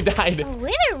rose when you died. A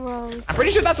Wither rose. I'm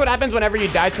pretty sure that's what happens whenever you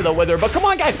die to the Wither. But come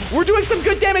on, guys, we're doing some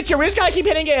good damage here. We just gotta keep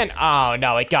hitting it. And oh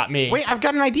no, it got me. Wait, I've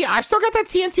got an idea. I still got that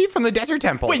TNT from the desert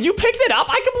temple. Wait, you picked it up?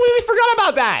 I completely forgot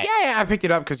about that. Yeah, I picked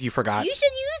it up because you forgot. You should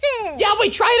use it. Yeah,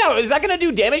 wait, try it out. Is that gonna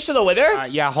do damage to the Wither?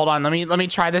 Yeah, hold on. Let me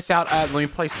try this out. Let me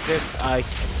place this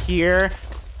here.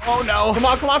 Oh no. Come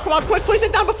on, quick, place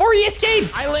it down before he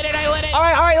escapes. I lit it. All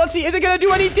right, let's see. Is it gonna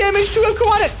do any damage to him? Come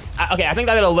on. Okay, I think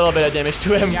that did a little bit of damage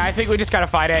to him. Yeah, I think we just gotta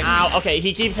fight it. Ow, okay,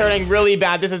 he keeps hurting really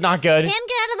bad. This is not good. Cam,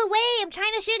 get out of the way. I'm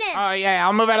trying to shoot him. Oh, yeah,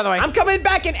 I'll move out of the way. I'm coming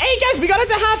back, and hey, guys, we got it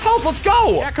to half health. Let's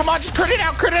go. Yeah, come on, just crit it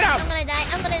out. I'm gonna die.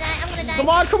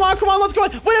 Come on, let's go.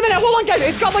 Wait a minute, hold on, guys.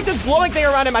 It's got like this glowing thing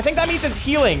around him. I think that means it's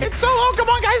healing. It's so low. Come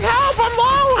on, guys, help. I'm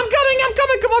low. I'm coming.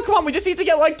 Come on. We just need to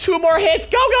get like 2 more hits.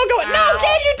 Go. No,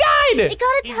 Cam, you died. It got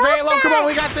its He's health very low. Come on, back.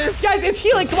 we got this. Guys, it's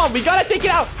healing. Come on, we gotta take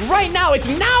it out right now. It's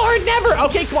now or never.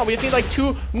 Okay, come on. We just need like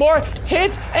 2 more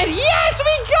hits. And yes,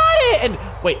 we got it.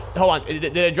 And wait, hold on.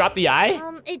 Did it drop the eye?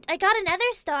 I got another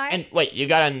star. And wait, you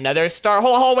got another star?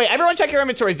 Hold on, wait. Everyone check your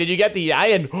inventories. Did you get the eye?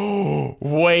 And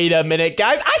wait a minute,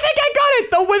 guys. I think I got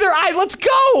it. The Wither eye. Let's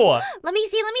go. Let me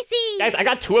see. Guys, I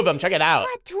got 2 of them. Check it out.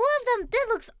 What? 2 of them? That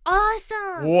looks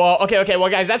awesome. Whoa, okay. Well,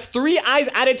 guys, that's 3 eyes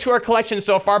added to our collection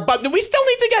so far, but we still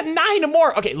need to get 9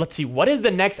 more. Okay, let's see. What is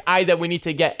the next eye that we need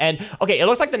to get? And okay, it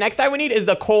looks like the next eye we need is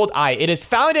the cold eye. It is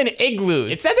found in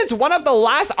igloos. It says it's one of the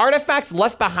last artifacts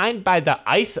left behind by the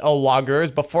ice loggers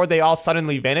before they all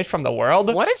suddenly vanished from the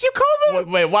world. What did you call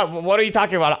them? Wait, what are you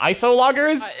talking about?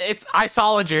 Isologgers? It's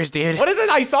isologers, dude. What is an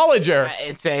isologer?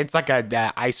 It's like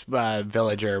a ice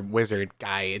villager wizard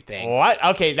guy thing. What?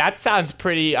 Okay, that sounds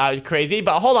pretty crazy,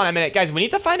 but hold on a minute, guys. We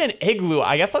need to find an igloo.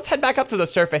 I guess let's head back up to the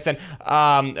surface and,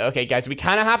 okay, guys, we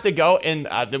kind of have to go in,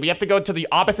 we have to go to the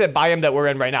opposite biome that we're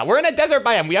in right now. We're in a desert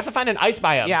biome. We have to find an ice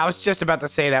biome. Yeah, I was just about to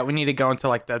say that. We need to go into,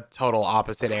 like, the total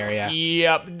opposite area.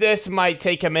 Yep, this might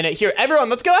take a minute. Here, everyone,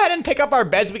 let's go ahead and pick up our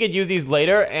beds. We could use these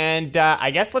later, and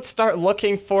I guess let's start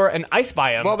looking for an ice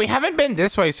biome. Well, we haven't been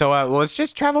this way, so let's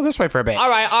just travel this way for a bit. All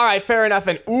right, fair enough.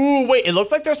 And, ooh, wait, it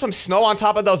looks like there's some snow on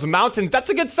top of those mountains. That's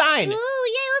a good sign. Ooh,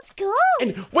 yeah, let's go.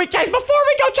 And wait, guys, before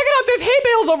we go, check it out. There's hay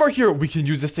bales over here. We can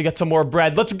use this to get some more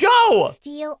bread. Let's go.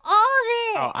 Steal all of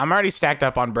it. Oh, I'm already stacked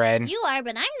up on bread. You are,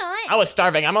 but I'm not. I was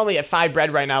starving. I'm only at 5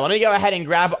 bread right now. Let me go ahead and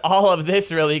grab all of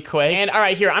this really quick. And all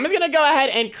right, here, I'm just gonna go ahead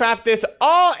and craft this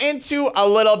all into a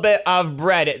little bit of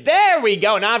bread. There we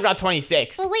go. Now I've got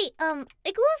 26. But wait,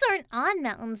 igloos aren't on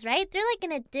mountains, right? They're like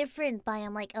in a different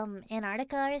biome, like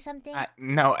Antarctica or something.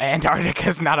 No,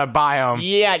 Antarctica's not a biome.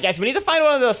 Yeah, guys, we need to find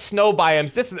one of those snow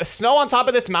biomes. The snow on top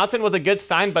of this mountain was a good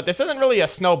sign, but this isn't really a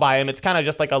snow biome. It's kind of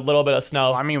just like a little bit of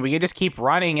snow. I mean, we could just keep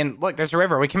running, and look, there's a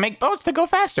river. We can make boats to go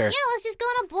faster. Yeah, let's just go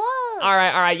on a boat. All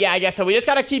right. Yeah, I guess so. We just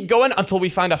gotta keep going until we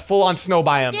find a full-on snow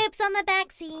biome. Dips on the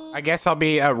backseat. I guess I'll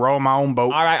be row my own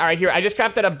boat. All right. Here, I just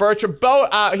crafted a birch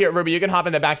boat. Here, Ruby, you can hop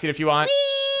in the backseat if you want.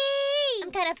 Whee! I'm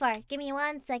I'm kind of far. Give me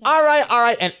 1 second. All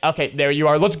right. And okay, there you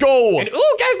are. Let's go. And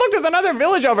ooh, guys, look, there's another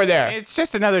village over there. It's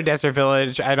just another desert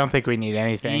village. I don't think we need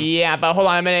anything. Yeah, but hold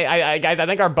on a minute. Guys, I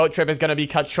think our boat trip is going to be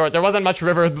cut short. There wasn't much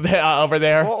river over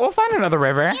there. We'll find another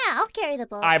river. Yeah, I'll carry the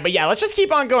boat. All right, but yeah, let's just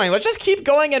keep on going. Let's just keep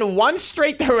going in one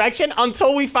straight direction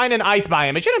until we find an ice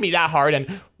biome. It shouldn't be that hard.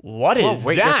 And what is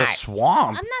wait, that? there's a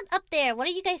swamp. I'm not up there. What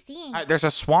are you guys seeing? There's a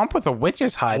swamp with a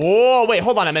witch's hut. Whoa, wait,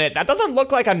 hold on a minute. That doesn't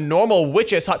look like a normal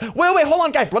witch's hut. Wait, hold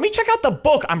on, guys. Let me check out the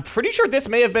book. I'm pretty sure this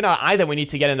may have been an eye that we need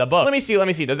to get in the book. Let me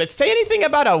see. Does it say anything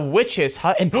about a witch's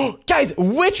hut? And guys,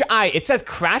 witch eye. It says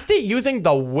craft it using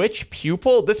the witch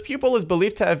pupil. This pupil is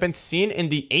believed to have been seen in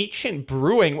the ancient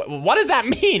brewing. What does that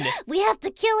mean? We have to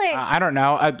kill her. I don't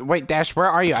know. Wait, Dash, where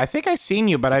are you? I think I've seen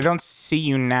you, but I don't see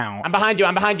you now. I'm behind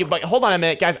you. But hold on a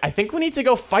minute, guys. I think we need to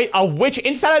go fight a witch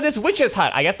inside of this witch's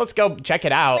hut. I guess let's go check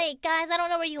it out. Wait, guys, I don't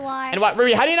know where you are. And what,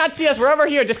 Ruby, how do you not see us? We're over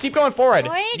here. Just keep going forward.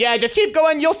 Forward? Yeah, just keep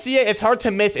going. You'll see it. It's hard to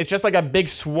miss. It's just like a big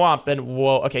swamp. And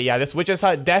whoa, okay, yeah, this witch's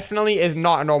hut definitely is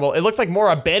not normal. It looks like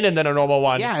more abandoned than a normal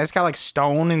one. Yeah, it's got like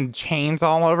stone and chains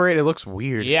all over it. It looks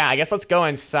weird. Yeah, I guess let's go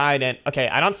inside. And okay,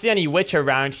 I don't see any witch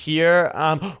around here.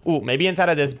 Ooh, maybe inside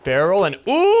of this barrel. And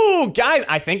ooh, guys,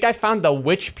 I think I found the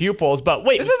witch pupils. But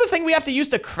wait, this is the thing we have to use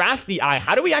to craft the eye.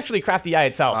 How do we actually craft the eye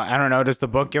itself? I don't know. Does the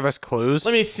book give us clues?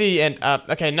 Let me see. And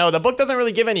okay, no, the book doesn't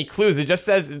really give any clues. It just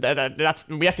says that's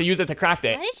we have to use it to craft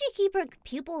it. Why did she keep her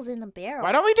pupils in the barrel?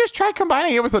 Why don't we just try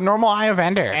combining it with a normal Eye of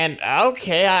Ender? And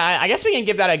okay, I guess we can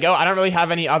give that a go. I don't really have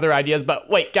any other ideas, but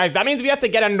wait, guys, that means we have to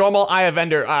get a normal Eye of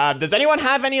Ender. Does anyone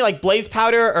have any like blaze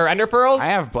powder or ender pearls? I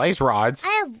have blaze rods. I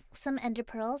have some ender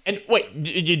pearls. And wait,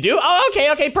 you do? Oh,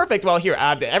 okay, perfect. Well, here,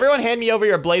 everyone hand me over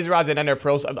your blaze rods and ender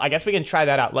pearls. I guess we can try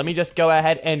that out. Let me just go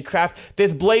ahead and craft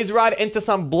this blaze rod into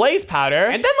some blaze powder.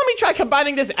 And then let me try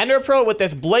combining this ender pearl with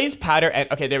this blaze powder.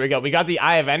 And okay, there we go. We got the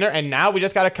Eye of Ender, and now we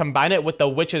just got to combine it with the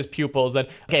witch's pupils. And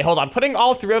okay, hold on. Putting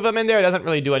all three of them in there, it doesn't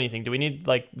really do anything. Do we need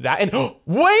like that? And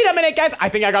wait a minute, guys. I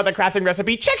think I got the crafting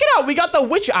recipe. Check it out. We got the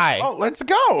witch eye. Oh, let's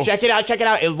go. Check it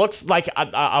out. It looks like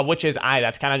a witch's eye.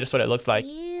 That's kind of just what it looks like.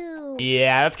 Ew.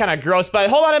 Yeah, that's kind of gross, but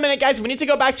hold on a minute, guys. We need to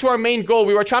go back to our main goal.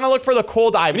 We were trying to look for the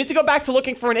cold eye. We need to go back to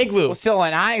looking for an igloo. Well, still,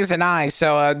 an eye is an eye,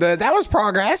 so that was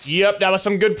progress. Yep, that was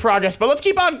some good progress, but let's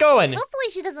keep on going. Hopefully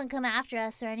she doesn't come after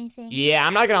us or anything. Yeah,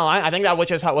 I'm not gonna lie. I think that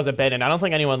witch's hut was abandoned. I don't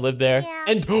think anyone lived there. Yeah.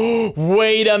 And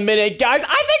wait a minute, guys.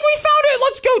 I think we found it.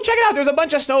 Let's go check it out. There's a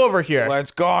bunch of snow over here.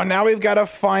 Let's go. Now we've got to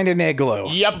find an igloo.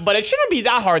 Yep, but it shouldn't be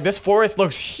that hard. This forest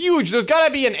looks huge. There's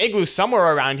gotta be an igloo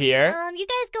somewhere around here. You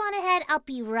guys go on ahead. I'll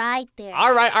be right there.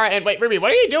 All right. And wait, Ruby,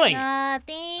 what are you doing?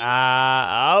 Nothing.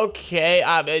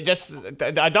 Okay. Just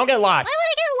don't get lost. Why would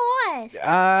I get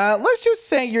lost? Let's just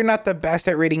say you're not the best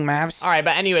at reading maps. All right,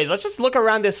 but anyways, let's just look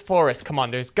around this forest. Come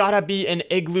on, there's gotta be an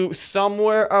igloo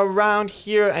somewhere around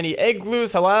here. Any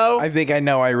igloos? Hello? I think I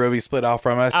know why Ruby split off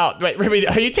from us. Oh, wait, Ruby,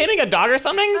 are you taming a dog or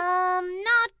something?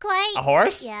 Not quite. A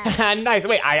horse? Yeah. Nice.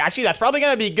 Wait, actually, that's probably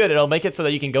gonna be good. It'll make it so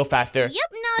that you can go faster. Yep,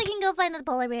 now I can go find the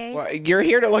polar bears. Well, you're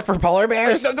here to look for polar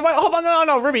bears? Wait, hold on,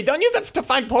 no, Ruby, don't use it to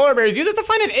find polar bears. Use it to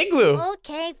find an igloo.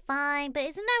 Okay, fine, but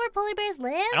isn't that where polar bears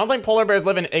live? I don't think polar bears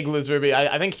live in igloos, Ruby.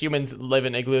 I think humans live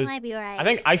in igloos. Might be right. I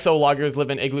think isologgers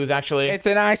live in igloos, actually. It's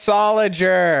an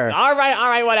isolager. All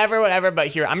right, whatever. But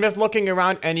here, I'm just looking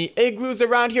around. Any igloos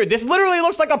around here? This literally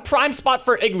looks like a prime spot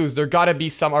for igloos. There gotta be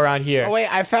some around here. Oh, wait,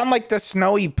 I found like the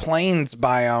snowy plains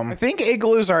biome. I think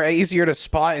igloos are easier to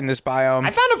spot in this biome. I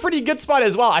found a pretty good spot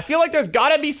as well. I feel like there's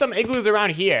gotta be some igloos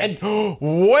around here. And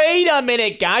wait a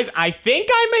minute, guys. I think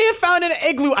I may have found an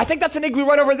igloo. I think that's an igloo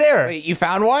right over there. Wait, you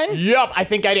found one? Yep, I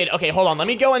think I did. Okay, hold on. Let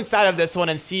me go inside of this one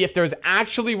and see if there's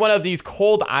actually one of these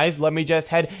cold eyes. Let me just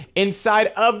head inside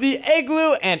of the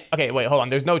igloo. And okay, wait, hold on.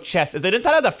 There's no chest. Is it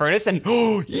inside of the furnace? And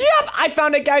yep, I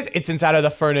found it, guys. It's inside of the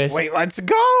furnace. Wait, let's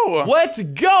go. Let's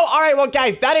go. All right, well,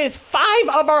 guys, that is 5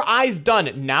 of our eyes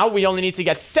done. Now we only need to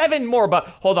get 7 more, but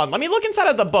hold on. Let me look inside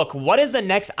of the book. What is the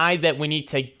next eye that we need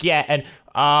to get? And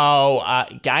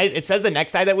guys, it says the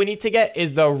next eye that we need to get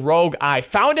is the rogue eye,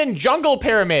 found in jungle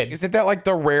pyramids. Isn't that like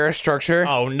the rarest structure?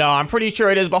 Oh, no, I'm pretty sure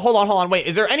it is, but hold on. Wait,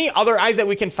 is there any other eyes that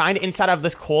we can find inside of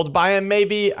this cold biome,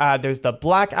 maybe? There's the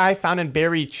black eye found in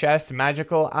buried chest,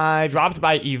 magical eye, dropped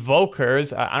by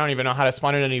evokers. I don't even know how to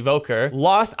spawn in an evoker.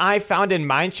 Lost eye found in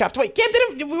mineshaft. Wait,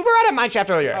 we were at a mineshaft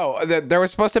earlier. Oh, there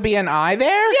was supposed to be an eye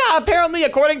there? Yeah, apparently,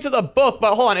 according to the book,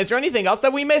 but hold on, is there anything else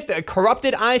that we missed? A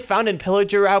corrupted eye found in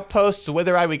pillager outposts,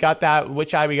 wither eye, we got that,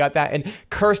 witch eye, we got that, and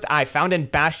cursed eye found in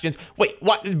bastions. Wait,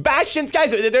 what? Bastions,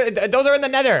 guys, those are in the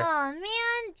nether. Oh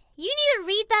man, You need to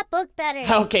read that book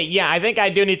better. Okay, yeah, I think I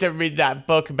do need to read that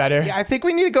book better. Yeah, I think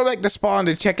we need to go back to spawn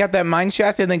to check out that mine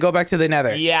shaft and then go back to the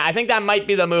nether. Yeah, I think that might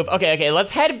be the move. Okay,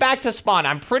 let's head back to spawn.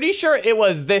 I'm pretty sure it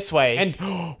was this way. And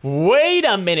wait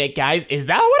a minute, guys. Is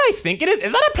that what I think it is?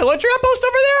 Is that a pillager outpost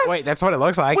over there? Wait, that's what it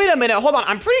looks like. Wait a minute, hold on.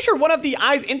 I'm pretty sure one of the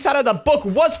eyes inside of the book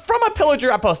was from a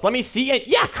pillager outpost. Let me see it.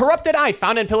 Yeah, corrupted eye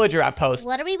found in pillager outpost.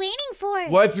 What are we waiting for?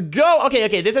 Let's go.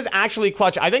 Okay, this is actually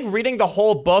clutch. I think reading the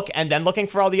whole book and then looking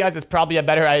for all the eyes is probably a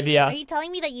better idea. Are you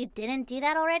telling me that you didn't do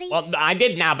that already? Well, I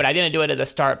did now, but I didn't do it at the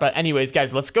start. But anyways,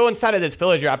 guys, let's go inside of this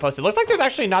pillager outpost. It looks like there's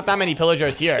actually not that many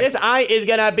pillagers here. This eye is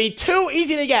gonna be too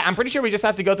easy to get. I'm pretty sure we just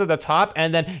have to go to the top,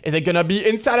 and then is it gonna be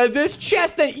inside of this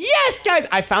chest? And yes, guys,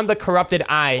 I found the corrupted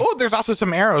eye. Oh, there's also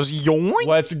some arrows. Yoink.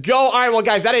 Let's go. All right, well,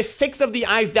 guys, that is 6 of the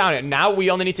eyes down. And now we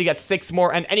only need to get 6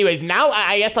 more. And anyways, now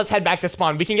I guess let's head back to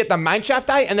spawn. We can get the mineshaft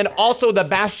eye and then also the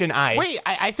bastion eye. Wait,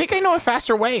 I think I know a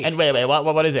faster way. And wait,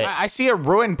 what is it? I see a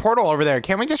ruined portal over there.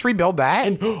 Can't we just rebuild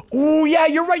that? Oh, yeah,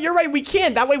 you're right. We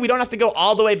can. That way we don't have to go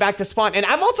all the way back to spawn. And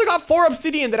I've also got 4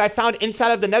 obsidian that I found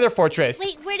inside of the nether fortress.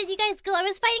 Wait, where did you guys go? I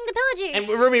was fighting the pillagers.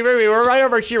 And Ruby, we're right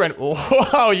over here. And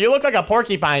whoa, you look like a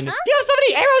porcupine. Huh? You have so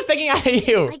many arrows sticking out of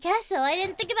you. I guess so. I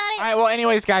didn't think about it. All right, well,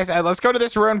 anyways, guys, let's go to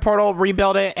this ruined portal,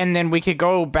 rebuild it, and then we could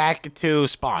go back to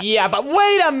spawn. Yeah, but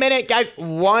wait a minute, guys.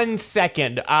 1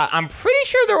 second. I'm pretty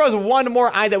sure there was one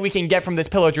more eye that we can get from this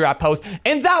pillager outpost,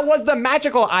 and that was the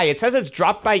magical eye. It says it's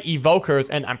dropped by evokers,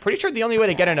 and I'm pretty sure the only way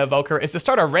to get an evoker is to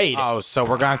start a raid. Oh, so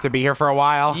we're gonna have to be here for a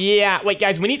while? Yeah, wait,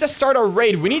 guys, we need to start a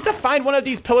raid. We need to find one of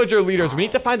these pillager leaders. We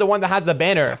need to find the one that has the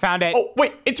banner. I found it. Oh,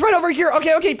 wait, it's right over here.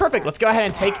 Okay, perfect. Let's go ahead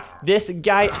and take this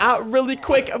guy out really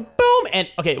quick. Boom, and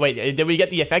okay, wait, did we get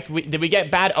the effect? Did we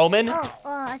get bad omen? Oh,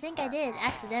 I think I did,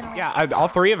 accidentally. Yeah, all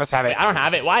 3 of us have it. I don't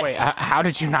have it. What? Wait, how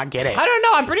did you not get it? I don't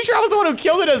know. I'm pretty sure I was the one who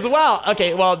killed it as well.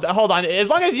 Okay, well, hold on. As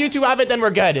long as you 2 have it, then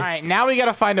we're good. All right, now we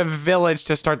gotta find a village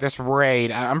to start this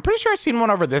raid. I'm pretty sure I've seen one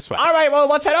over this way. All right, well,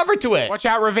 let's head over to it. Watch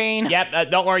out, Ravine. Yep,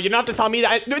 don't worry. You don't have to tell me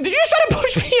that. Did you just try to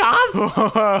push me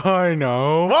off? I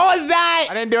know. What was that?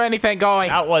 I didn't do anything. Go away.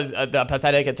 That was a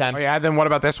pathetic attempt. Oh, yeah, then what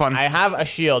about this one? I have a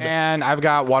shield. And I've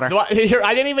got water. I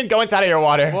didn't even go inside of your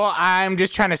water. Well, I'm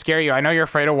just trying to scare you. I know you're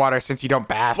afraid of water since you don't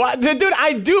bath. What? Dude,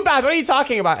 I do bath. What are you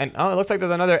talking about? And oh, it looks like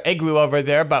there's another igloo over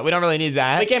there, but we don't really need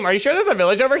that. Hey, Kim, are you sure there's a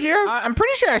village over here? I'm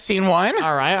pretty sure I've seen one.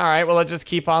 All right. Well, let's just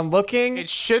keep on looking. It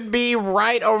should be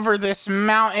right over this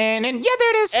mountain. And yeah,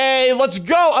 there it is. Hey, let's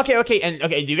go. Okay. And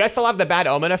okay, do you guys still have the bad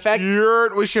omen effect?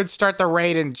 We should start the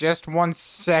raid in just 1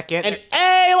 second. And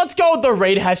hey, let's go. The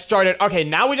raid has started. Okay,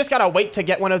 now we just gotta wait to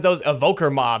get one of those evoker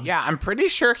mobs. Yeah, I'm pretty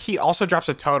sure he also drops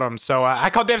a totem. So I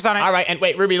call dibs on it. All right, and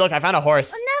wait, Ruby, look, I found a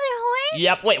horse. Another horse?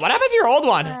 Yep. Wait, what happened to your old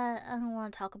one? I don't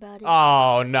want to talk about it.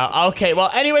 Oh, no. Okay, well,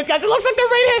 anyways, guys, it looks like the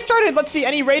raid has started. Let's see,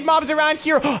 any raid mobs around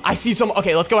here? I see some.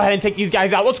 Okay, let's go ahead and take these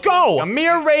guys out. Let's go.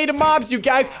 Mere raid mobs, you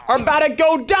guys are about to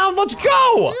go down. Let's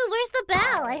go. Ooh, where's the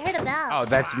bell? I heard a bell. Oh,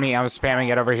 that's me. I was spamming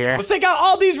it over here. Let's take out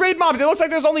all these raid mobs. It looks like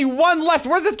there's only one left.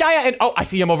 Where's this guy at? And oh, I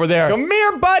see him over there. Come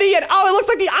here, buddy. And oh, it looks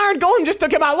like the iron golem just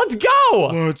took him out. Let's go.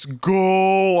 Let's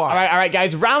go. All right,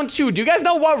 guys. Round 2. Do you guys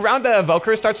know what round the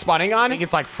evokers start spawning on? I think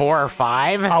it's like 4 or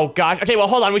 5. Oh, gosh. Okay, well,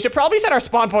 hold on. We should probably set our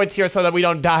spawn points here so that we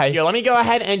don't die. Here, let me go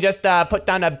ahead and just put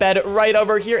down a bed right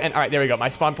over here. And all right, there we go. My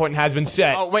spawn point has been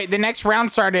set. Oh, wait. The next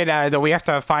round started, though. We have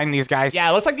to find these guys. Yeah,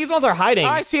 it looks like these ones are hiding. Oh,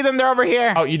 I see them. They're over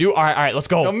here. Oh, you do? All right, let's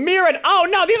go. Mirren. Oh,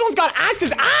 no, these ones got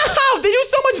axes. Ow, they do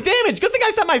so much damage. Good thing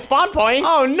I set my spawn point.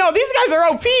 Oh, no, these guys are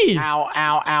OP.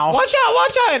 Ow. Watch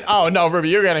out. And, oh, no, Ruby,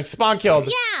 you're getting spawn killed.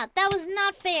 Yeah, that was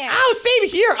not fair. Ow, same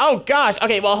here. Oh, gosh.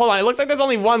 Okay, well, hold on. It looks like there's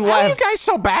only one How left. are you guys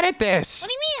so bad at this? What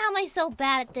do you mean, how am I so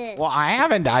bad at this? Well, I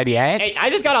haven't died yet. Hey, I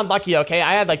just got unlucky, okay?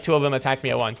 I had like 2 of them attack me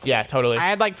at once. Yeah, totally. I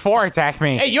had like 4 attack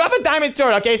me. Hey, you have a diamond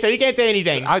sword, okay? So you can't say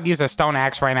anything. I'll use a stone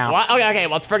axe right now. What? Okay,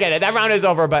 well, let's forget it. That round is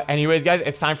over. But anyways, guys,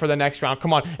 it's time for the next round.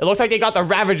 Come on. It looks like they got the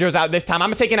Ravagers out this time.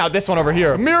 I'm taking out this one over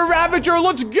here. Mirror Ravager,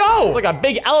 let's go. It's like a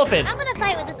big elephant. I'm gonna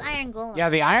fight with this iron golem. Yeah,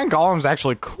 the iron golem's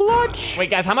actually clutch. Wait,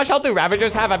 guys, how much health do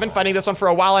Ravagers have? I've been fighting this one for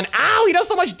a while, and ow, he does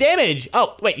so much damage.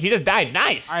 Oh, wait, he just died.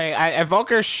 Nice. All right,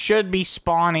 evokers should be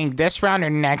spawning this round or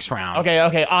next round.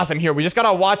 Okay, awesome. Here, we just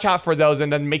gotta watch out for those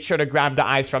and then make sure to grab the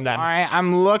eyes from them. All right,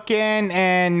 I'm looking,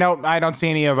 and nope, I don't see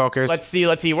any evokers. Let's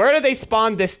see. Where did they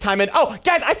spawn this time? And oh,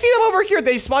 guys, I see them over here.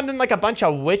 They spawned in like a bunch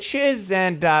of witches.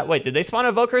 And wait, did they spawn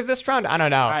evokers this round? I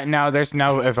don't know. No, there's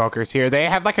no evokers here. They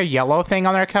have like a yellow thing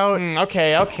on their coat.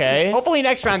 Okay. Hopefully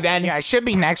next round then. Yeah, it should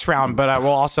be next round, but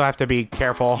we'll also have to be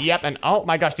careful. Yep, and oh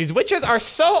my gosh, these witches are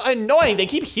so annoying. They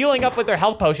keep healing up with their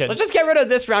health potions. Let's just get rid of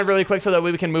this round really quick so that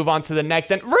we can can move on to the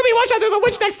next. And Ruby, watch out, there's a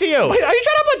witch next to you. Wait, are you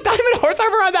trying to put diamond horse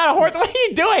armor on that horse? What are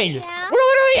you doing? Yeah. We're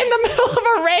literally in the middle of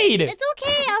a raid. It's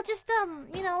okay. I'll just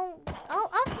you know,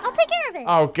 I'll take care of it.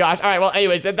 Oh gosh. All right. Well,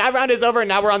 anyways, that round is over.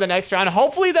 Now we're on the next round.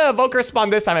 Hopefully the evoker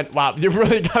spawned this time. And wow, you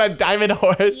really got a diamond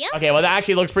horse. Yep. Okay. Well, that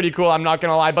actually looks pretty cool. I'm not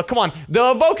gonna lie. But come on,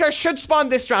 the evoker should spawn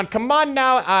this round. Come on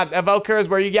now, evokers.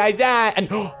 Where you guys at? And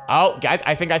oh, guys,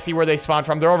 I think I see where they spawned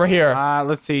from. They're over here.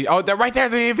 Let's see. Oh, they're right there.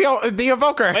 The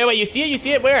evoker. Wait. You see it? You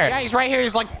see it? Where? Yeah, he's right here.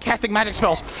 He's like casting magic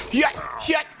spells. Yeah.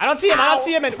 I don't see him. I don't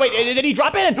see him. And wait, did he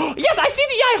drop it? And yes, I see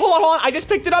the eye. Hold on. I just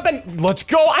picked it up and let's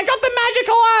go. I got the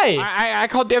magical eye. I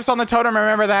called dibs on the totem.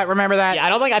 Remember that. Yeah, I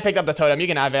don't think I picked up the totem. You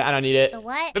can have it. I don't need it. The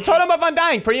what? The totem of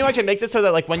undying. Pretty much it makes it so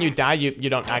that like when you die, you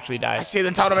don't actually die. I see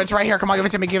the totem. It's right here. Come on, give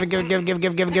it to me. Give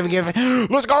it.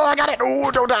 Let's go. I got it.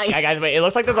 Oh, don't die. Yeah, guys, wait. It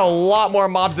looks like there's a lot more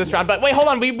mobs this round. But wait, hold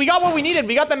on. We got what we needed.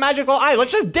 We got the magical eye.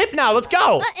 Let's just dip now. Let's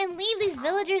go. And leave these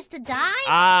villagers to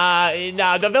die?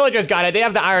 No, the villagers got it. They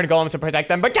have the iron golem to protect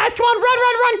them. But guys, come on,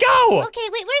 run, go. Okay,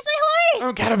 wait, where's my horse?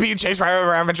 I'm gotta be chased by a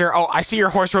Ravager. Oh, I see your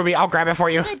horse, Ruby. I'll grab it for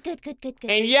you. Good.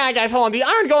 And yeah, guys, hold on. The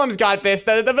iron golem's got this.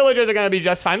 The villagers are gonna be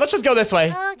just fine. Let's just go this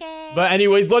way. Okay. But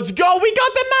anyways, let's go. We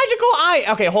got the magical eye.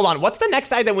 Okay, hold on. What's the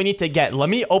next eye that we need to get? Let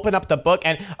me open up the book.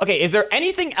 And okay, is there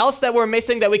anything else that we're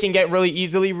missing that we can get really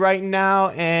easily right now?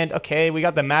 And okay, we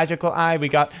got the magical eye. We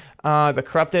got the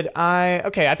corrupted eye.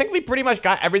 Okay, I think we pretty much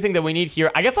got everything that we need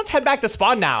here. I guess let's head back to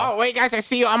spawn now. Oh, wait, guys, I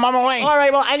see you. I'm on my way. All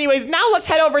right, well, anyways, now let's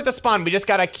head over to spawn. We just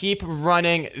gotta keep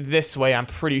running this way, I'm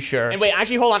pretty sure. And wait,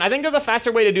 actually, hold on. I think there's a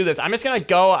faster way to do this. I'm just gonna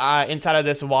go inside of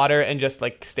this water and just,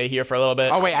 like, stay here for a little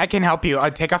bit. Oh, wait, I can help you.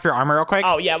 Take off your armor real quick.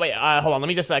 Oh, yeah, wait, hold on. Let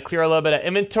me just clear a little bit of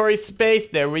inventory space.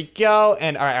 There we go.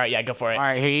 And, all right, yeah, go for it. All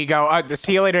right, here you go.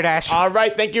 See you later, Dash. All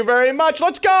right, thank you very much.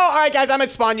 Let's go. All right, guys, I'm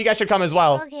at spawn. You guys should come as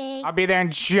well. Okay. I'll be there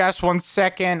in just 1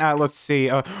 second. Let's see.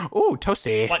 Ooh,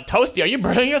 Toasty. What, Toasty? Are you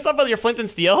burning yourself with your flint and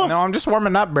steel? No, I'm just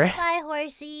warming up, bruh. Bye,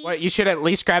 horsey. What, you should at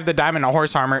least grab the diamond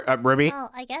horse armor, Ruby. Oh,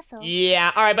 I guess so.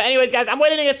 Yeah, all right, but anyways, guys, I'm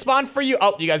waiting to get spawned for you.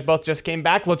 Oh, you guys both just came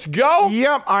back. Let's go.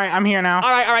 Yep, all right, I'm here now. All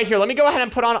right, here. Let me go ahead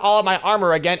and put on all of my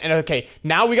armor again. And okay,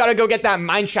 now we gotta go get that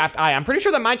mineshaft eye. I'm pretty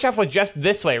sure the mineshaft was just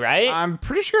this way, right? I'm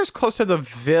pretty sure it's close to the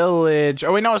village.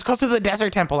 Oh, wait, no, it's close to the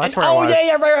desert temple. That's where it was. Oh,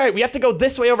 yeah, right. We have to go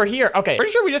this way over here. Okay,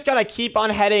 pretty sure we just gotta keep on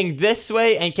heading this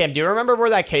way. And Cam, do you remember where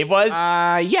that cave was?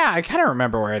 Yeah, I kind of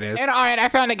remember where it is. And all right, I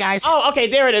found it, guys. Oh, okay,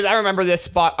 there it is. I remember this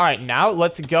spot. All right, now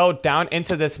let's go down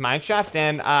into this mineshaft.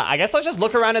 And I guess let's just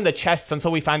look around in the chests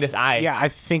until we find this eye. Yeah, I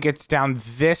think it's down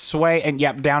this way. And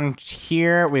yep, down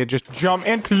here, we just jump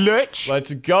in clutch.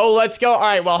 Let's go. All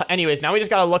right, well, anyways, now we just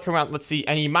gotta look around. Let's see,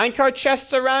 any minecart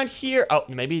chests around here? Oh,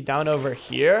 maybe down over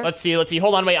here. Let's see.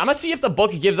 Hold on, wait. I'm gonna see if the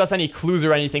book gives us any clues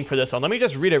or anything for this one. Let me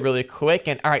just read it really quick.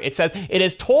 And all right, it says, it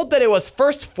is told that it was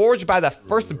first forged by the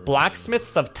first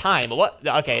blacksmiths of time. What?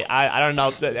 Okay, I don't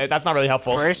know. That's not really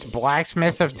helpful. First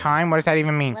blacksmiths of time? What does that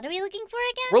even mean? What are we looking for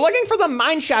again? We're looking for the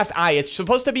mineshaft eye. It's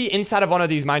supposed to be inside of one of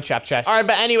these mineshaft chests. All right,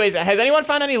 but anyways, has anyone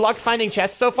found any luck finding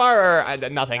chests so far, or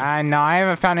nothing? No, I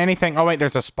haven't found anything. Oh, wait,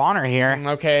 there's a spawner here.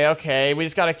 Okay. We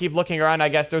just gotta keep looking around, I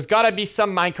guess. There's gotta be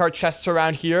some minecart chests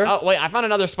around here. Oh, wait, I found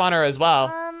another spawner as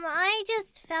well. I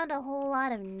just found a whole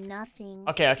lot of nothing.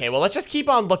 Okay, well, let's just keep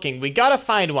on looking. We gotta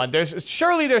find one.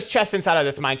 Surely there's chests inside of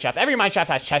this mineshaft. Every mineshaft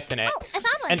has chests in it. Oh, I found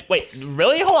one. And wait,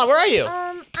 really? Hold on, where are you?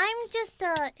 I'm just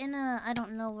in I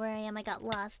don't know where I am. I got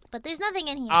lost, but there's nothing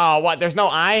in here. Oh, what? There's no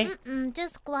eye?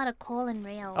 Just a lot of coal and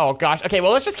rails. Oh gosh. Okay,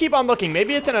 well, let's just keep on looking.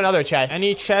 Maybe it's in another chest.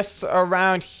 Any chests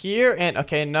around here? And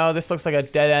okay, no, this looks like a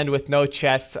dead end with no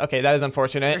chests. Okay, that is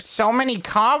unfortunate. There's so many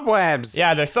cobwebs.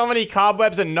 Yeah, there's so many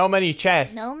cobwebs and no many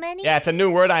chests. No many? Yeah, it's a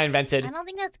new word I invented. I don't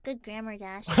think that's good grammar,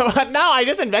 Dash. No, I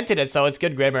just invented it, so it's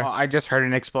good grammar. Well, I just heard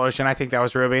an explosion. I think that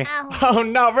was Ruby. Ow. Oh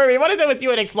no, Ruby, what is it with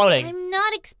you and exploding? I'm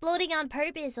not exploding on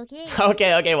purpose, okay?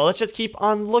 Okay, well, let's just keep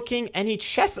on looking. Any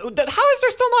chests? How is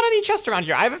there still not any chests around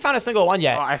here? I haven't found a single one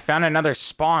yet. Oh, I found another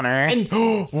spawner. And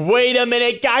wait a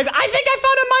minute, guys. I think I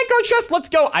found a minecart chest. Let's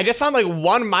go. I just found like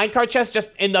one minecart chest just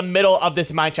in the middle of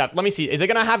this mineshaft. Let me see. Is it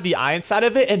gonna have the eye inside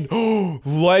of it? And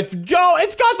let's go.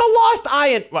 It's got the lost eye.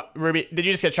 And what, Ruby, did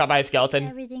you just get shot by a skeleton?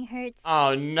 Everything hurts.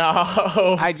 Oh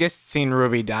no. I just seen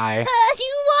Ruby die.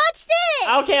 You watched it!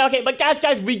 Okay, but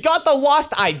guys, we got the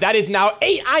lost eye. That is now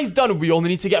 8 eyes done. We only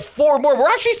need to get 4 more. We're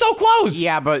actually so close.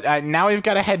 Yeah, but now we've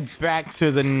got to head back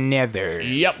to the nether.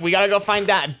 Yep, we gotta go find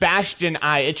that bastion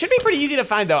eye. It should be pretty easy to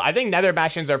find, though. I think nether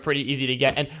bastions are pretty easy to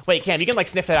get. And wait, Cam, you can like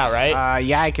sniff it out, right?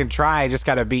 Yeah, I can try. I just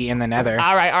gotta be in the nether.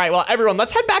 All right. Well, everyone,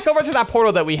 let's head back over to that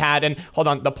portal that we had. And hold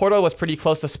on, the portal was pretty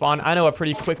close to spawn. I know a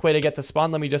pretty quick way to get to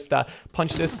spawn. Let me just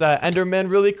punch this Enderman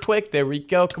really quick. There we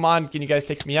go. Come on, can you guys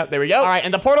take me out? There we go. All right,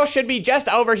 and the portal should be just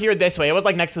over here this way. It was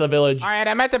like next to the village. All right,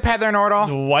 I'm at the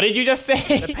Pedernordle. What did you just say?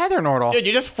 The Pedernordle. Dude,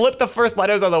 you just flipped the first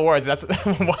letters of the words. That's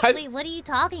what? Wait, what are you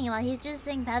talking about? He's just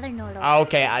saying Pedernordle.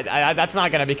 Okay, that's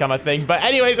not gonna become a thing. But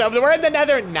anyways, we're in the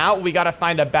Nether now. We gotta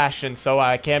find a bastion.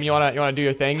 So, Cam, you wanna do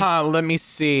your thing? Let me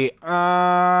see.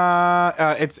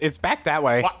 It's back that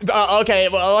way. Okay,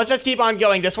 well, let's just keep on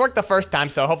going. This worked the first time,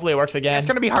 so hopefully it works again. It's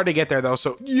gonna be hard to get there though.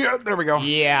 So yeah, there we go.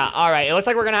 Yeah, all right. It looks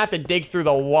like we're gonna have to dig through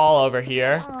the wall over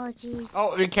here. Oh, jeez.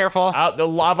 Oh, be careful. Oh, the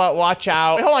lava, watch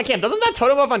out. Wait, hold on, Cam. Doesn't that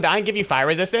Totem of Undying give you fire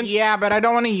resistance? Yeah, but I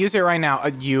don't want to use it right now.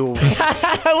 You.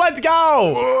 Let's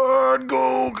go.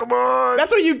 Go, come on.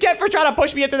 That's what you get for trying to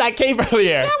push me into that cave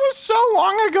earlier. That was so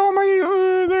long ago.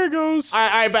 There it goes. All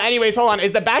right, but anyways, hold on.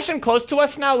 Is the bastion close to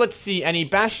us now? Let's see. Any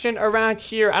bastion around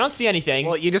here? I don't see anything.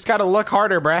 Well, you just gotta look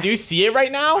harder, bruh. Do you see it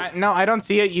right now? No, I don't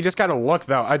see it. You just gotta look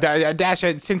though. Dash,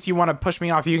 since you want to push me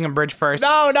off, you can bridge first.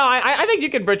 No, I think you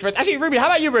can bridge first. Actually, Ruby, how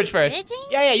about you bridge first? Bridging?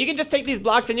 Yeah, you can just take these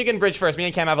blocks and you can bridge first. Me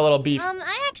and Cam have a little beef.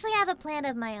 I actually have a plan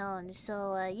of my own,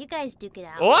 so you guys duke it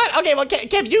out. What? Okay, well,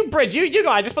 Cam, you bridge. You go.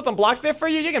 I just put some blocks there for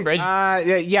you. You can bridge.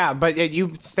 Yeah, but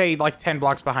you stay like 10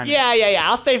 blocks behind me. Yeah.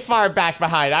 I'll stay far back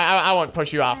behind. I won't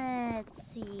push you off.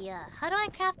 Let's see. How do I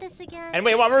craft this again? And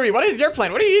wait, Ruby, what is your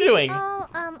plan? What are you doing? Oh,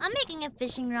 I'm making a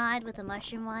fishing rod with a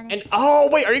mushroom on it. And oh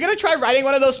wait, are you gonna try riding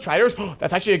one of those striders?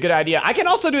 That's actually a good idea. I can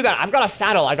also do that. I've got a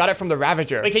saddle. I got it from the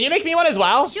Ravager. Wait, can you make me one as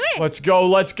well? Sure. Let's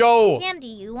go. Cam, do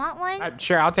you want one?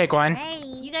 Sure, I'll take one.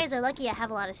 Alrighty. You guys are lucky I have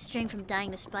a lot of strength from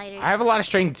dying to spiders. I have a lot of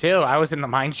string too. I was in the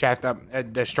mine shaft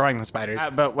destroying the spiders.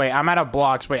 But wait, I'm out of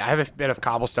blocks. Wait, I have a bit of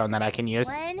cobblestone that I can use.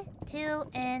 1, 2,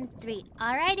 and 3.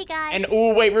 Alrighty, guys. And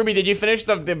oh wait, Ruby, did you finish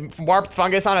the warped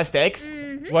fungus on a sticks?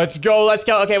 Let's go.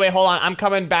 Okay, wait, hold on. I'm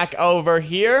coming back over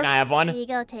here. And I have one. Here you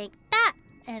go, take that.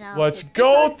 And I'll Let's take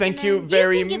go. this one, Thank and you then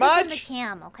very you can give this one much. to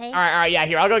Cam, okay? All right, yeah,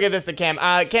 here, I'll go give this to Cam.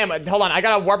 Cam, hold on, I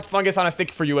got a warped fungus on a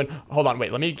stick for you, and hold on,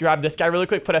 wait, let me grab this guy really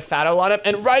quick, put a saddle on him,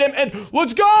 and ride him, and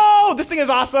let's go! This thing is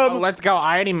awesome! Oh, let's go.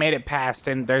 I already made it past,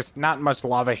 and there's not much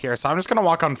lava here, so I'm just gonna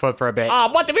walk on foot for a bit.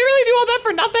 What, did we really do all that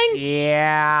for nothing?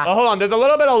 Yeah. Oh, hold on, there's a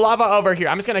little bit of lava over here.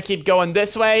 I'm just gonna keep going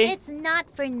this way. It's not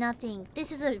for nothing.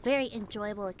 This is a very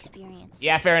enjoyable experience.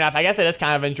 Yeah, fair enough. I guess it is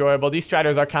kind of enjoyable. These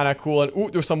striders are kind of cool, and ooh,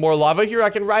 there's some more lava here I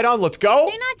can ride on. Let's go!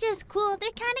 They're not just cool,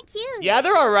 they're kind of cute. Yeah,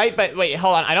 they're alright, but wait,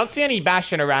 hold on. I don't see any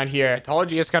bastion around here.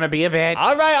 Told you it's gonna be a bit.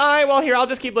 All right. Well, here, I'll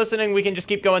just keep listening. We can just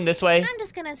keep going this way. I'm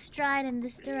just gonna stride in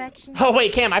this direction. Oh,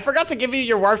 wait, Cam, I forgot to give you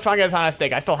your warped fungus on a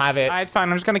stick. I still have it. It's fine.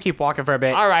 I'm just gonna keep walking for a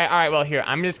bit. All right. Well, here,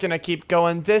 I'm just gonna keep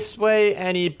going this way.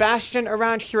 Any bastion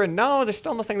around here? No, there's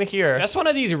still nothing to here. Just one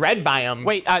of these red biomes.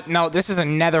 Wait, no, this is a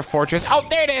nether fortress. Oh,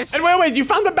 there it is. And wait, you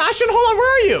found the bastion? Hold on,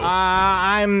 where are you?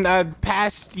 I'm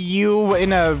past you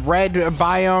in a red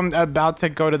biome, about to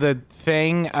go to the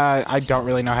thing. I don't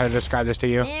really know how to describe this to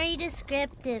you. Very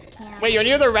descriptive, Cam. Wait, you're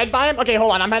near the red biome? Okay,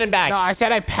 hold on, I'm heading back. No, I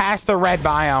said I passed the red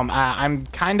biome. I'm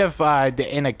kind of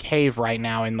in a cave right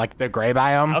now in like the gray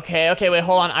biome. Okay, wait,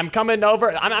 hold on. I'm coming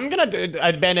over. I'm gonna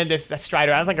abandon this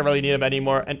strider. I don't think I really need him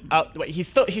anymore. And wait, he's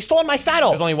stolen my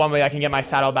saddle. There's only one way I can get my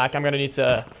saddle back. I'm gonna need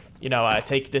to,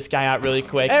 take this guy out really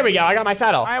quick. There we go. I got my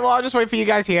saddle. All right, well, I'll just wait for you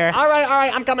guys here. All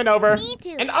right. I'm coming over. Me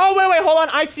too. And wait, hold on.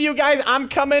 I see you guys. I'm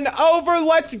coming over.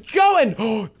 Let's go.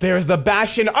 And there's the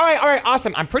bastion. All right,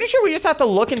 awesome. I'm pretty sure we just have to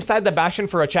look inside the bastion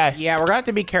for a chest. Yeah, we're gonna have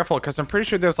to be careful because I'm pretty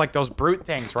sure there's like those brute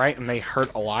things, right? And they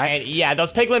hurt a lot. And yeah,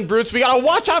 those piglin brutes, we gotta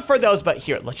watch out for those. But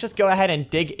here, let's just go ahead and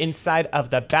dig inside of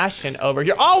the bastion over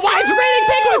here. Oh, why it's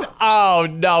raining piglins? Oh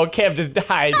no, Kim just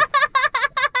died.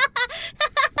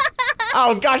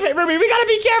 Oh gosh, wait, Ruby, we gotta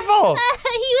be careful.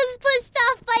 He was pushed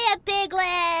off by a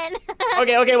piglin.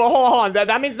 Okay, well, hold on.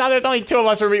 That means now there's only 2 of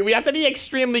us, Ruby. We have to be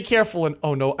extremely careful. And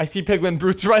oh no, I see piglin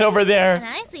brutes right over there. And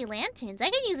I see lanterns. I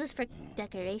can use this for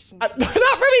decoration. Not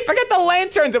Ruby, forget the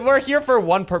lanterns. We're here for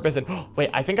one purpose. And wait,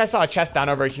 I think I saw a chest down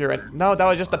over here. And no, that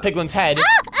was just the piglin's head. They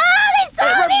saw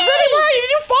me! Ruby, where are you?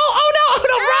 Did you fall?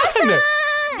 Oh no, run!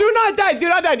 Do not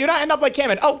die. Do not end up like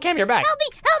Cam. Oh, Cam, you're back. Help me!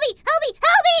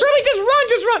 Ruby,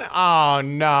 just run. Oh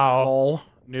no. Oh,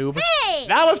 noob. Hey!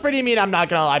 That was pretty mean, I'm not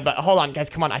gonna lie, but hold on, guys,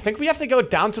 come on. I think we have to go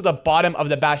down to the bottom of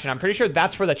the bastion. I'm pretty sure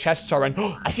that's where the chests are. And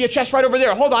I see a chest right over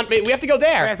there. Hold on, wait, we have to go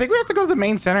there. I think we have to go to the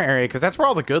main center area because that's where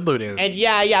all the good loot is. And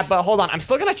yeah, but hold on. I'm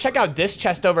still gonna check out this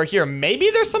chest over here. Maybe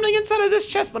there's something inside of this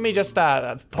chest. Let me just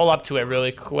pull up to it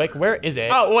really quick. Where is it?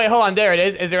 Oh, wait, hold on. There it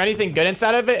is. Is there anything good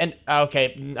inside of it? And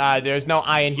okay, there's no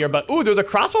eye in here, but ooh, there's a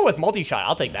crossbow with multi-shot.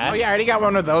 I'll take that. Oh yeah, I already got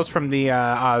one of those from the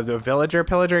villager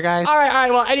pillager guys. All right.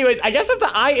 Well, anyways, I guess if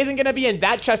the eye isn't gonna be in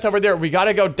that chest over there. We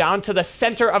gotta go down to the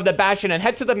center of the bastion and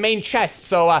head to the main chest.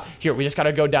 So here, we just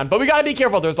gotta go down. But we gotta be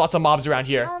careful. There's lots of mobs around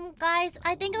here. Guys,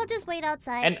 I think I'll just wait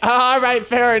outside. And all right,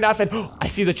 fair enough. And I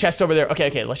see the chest over there.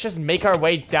 Okay, let's just make our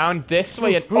way down this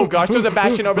way. And oh gosh, there's a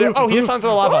bastion over there. Oh, he just onto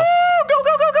the lava. Go.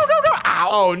 Ow.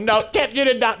 Oh no, Kip, you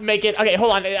did not make it. Okay,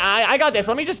 hold on. I got this.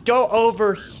 Let me just go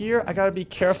over here. I gotta be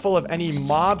careful of any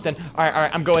mobs. And all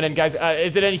right, I'm going in, guys.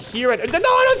 Is it in here? No, I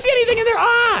don't see anything in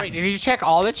there. Wait, did you check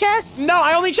all the chests? No,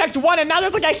 I only checked one, and now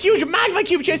there's like a huge magma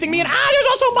cube chasing me. And there's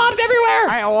also mobs everywhere. All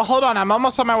right, well, hold on. I'm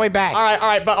almost on my way back. All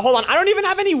right, but hold on. I don't even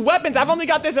have any weapons. I've only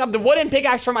got this the wooden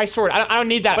pickaxe for my sword. I don't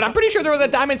need that. But I'm pretty sure there was a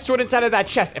diamond sword inside of that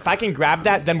chest. If I can grab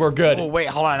that, then we're good. Oh, wait,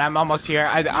 hold on. I'm almost here.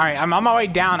 All right, I'm on my way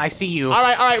down. I see you. All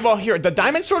right. Well, here, the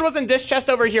diamond sword was in this chest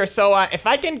over here. So if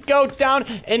I can go down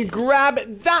and grab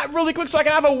that really quick so I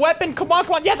can have a weapon. Come on.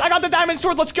 Yes, I got the diamond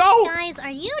sword. Let's go. Guys, are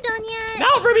you done yet?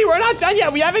 No, Ruby, we're not done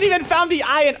yet. We haven't even found the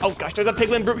eye. And oh gosh, there's a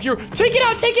piglin brute here. Take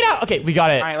it out. Okay, we got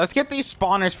it. All right, let's get these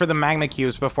spawners for the magma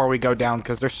cubes before we go down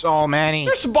because there's so many.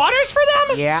 There's spawners for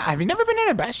them? Yeah, have you never been in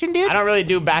a bastion, dude? I don't really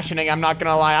do bastioning. I'm not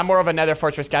gonna lie. I'm more of a nether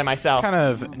fortress guy myself. Kind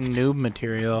of noob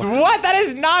material. What? That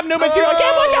is not new material.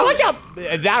 Okay, watch out.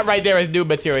 That right there is new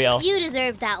material. You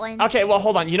deserve that one. Okay, well,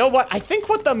 hold on. You know what? I think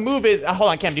what the move is... hold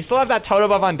on, Cam. Do you still have that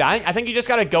totem of undying? I think you just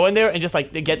gotta go in there and just,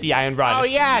 like, get the iron rod. Oh,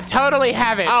 yeah, totally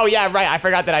have it. Oh, yeah, right. I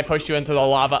forgot that I pushed you into the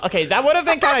lava. Okay, that would have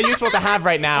been kind of useful to have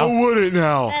right now. Would it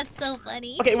now? That's so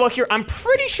funny. Okay, well, here, I'm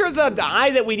pretty sure the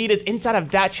eye that we need is inside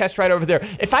of that chest right over there.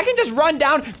 If I can just run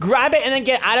down, grab it, and then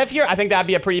get out of here, I think that'd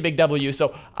be a pretty big W.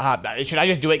 So, should I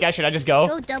just do it, guys? Should I just go?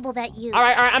 Go double that U. All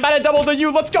right, I'm about to double the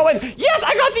U. Let's go in. Yes,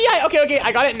 I got the eye. Okay,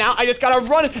 I got it now. I just gotta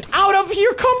run out of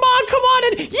here. Come on.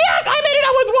 And yes, I made it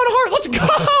out with 1 heart. Let's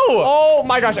go. Oh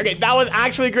my gosh. Okay, that was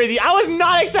actually crazy. I was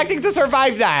not expecting to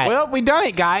survive that. Well, we done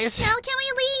it, guys. Now can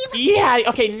we leave? Yeah,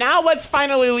 okay, now let's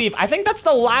finally leave. I think that's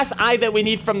the last eye that we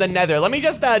need from the nether. Let me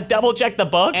just double check the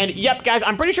book. And yep, guys,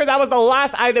 I'm pretty sure that was the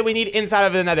last eye that we need inside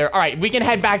of the nether. All right, we can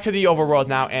head back to the overworld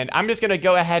now. And I'm just gonna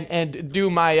go ahead and do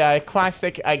my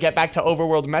classic get back to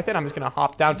overworld method. I'm just gonna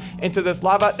hop down into this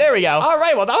lava. There we go. All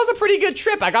right, well, that was a pretty good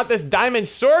trip. I got this diamond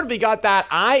sword. We got that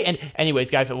eye. And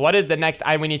anyways, guys, what is the next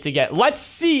eye we need to get? Let's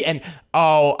see. And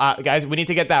guys, we need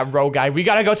to get that rogue guy. We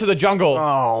gotta go to the jungle.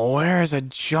 Oh, where's a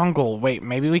jungle? Wait,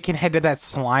 maybe we can head to that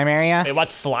slime area? Wait, what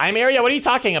slime area? What are you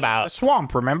talking about? A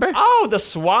swamp, remember? Oh, the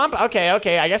swamp? Okay.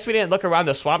 I guess we didn't look around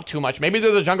the swamp too much. Maybe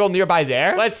there's a jungle nearby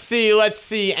there. Let's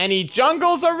see. Any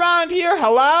jungles around here?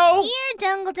 Hello? Here,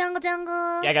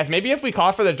 jungle. Yeah, guys, maybe if we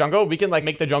call for the jungle, we can, like,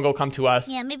 make the jungle come to us.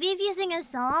 Yeah, maybe if you sing a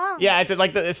song. Yeah, it's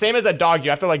like the same as a dog. You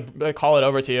have to, like, call it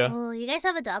over to you. Oh, you guys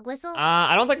have a dog whistle?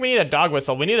 I don't think we need a dog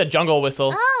whistle. We need a jungle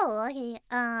whistle. Oh, okay.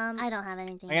 I don't have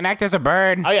anything. I can act as a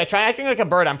bird. Oh, yeah, try acting like a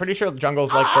bird. I'm pretty sure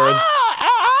jungles like birds.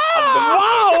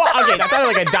 Whoa! Okay, that sounded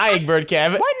like a dying bird,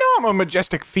 Kev. Why no? I'm a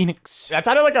majestic phoenix. That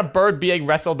sounded like a bird being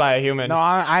wrestled by a human. No,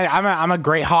 I'm a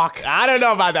great hawk. I don't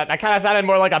know about that. That kind of sounded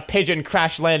more like a pigeon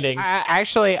crash landing.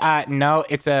 Actually, no,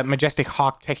 it's a majestic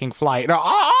hawk taking flight. No,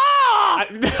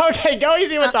 Okay, go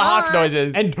easy with the hawk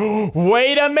noises. And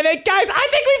wait a minute, guys. I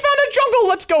think we found a jungle.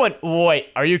 Let's go in. Wait,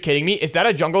 are you kidding me? Is that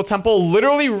a jungle temple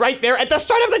literally right there at the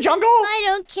start of the jungle? I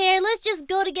don't care. Let's just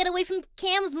go to get away from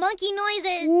Cam's monkey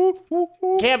noises.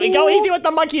 Cam, go easy with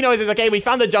the monkey noises, okay? We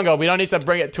found the jungle. We don't need to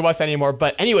bring it to us anymore.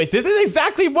 But anyways, this is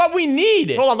exactly what we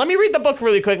need. Hold on, let me read the book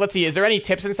really quick. Let's see. Is there any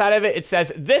tips inside of it? It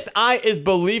says, this eye is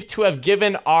believed to have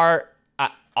given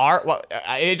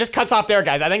it just cuts off there,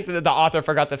 guys. I think the author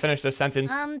forgot to finish this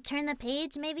sentence. Turn the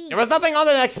page, maybe? There was nothing on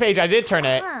the next page. I did turn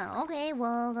it. Oh, okay.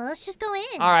 Well, let's just go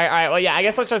in. All right. Well, yeah, I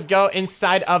guess let's just go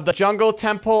inside of the jungle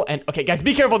temple. And, okay, guys,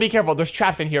 be careful. There's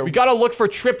traps in here. We gotta look for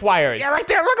tripwires. Yeah, right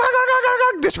there. Look.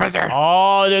 Dispenser.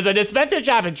 Oh, there's a dispenser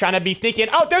trap and trying to be sneaky.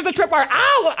 Oh, there's a tripwire.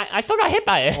 Ow! I still got hit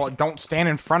by it. Well, don't stand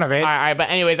in front of it. All right, but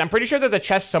anyways, I'm pretty sure there's a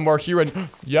chest somewhere here. And,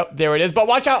 yep, there it is. But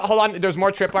watch out. Hold on. There's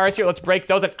more tripwires here. Let's break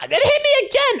those. And it hit me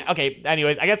again. Okay,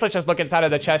 anyways, I guess let's just look inside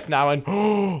of the chest now and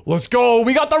let's go.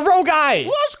 We got the rogue guy.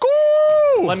 Let's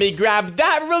go. Let me grab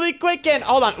that really quick and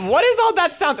hold on. What is all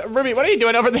that sound? Ruby, what are you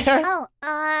doing over there?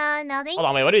 Oh, nothing. Hold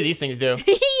on, wait, what do these things do?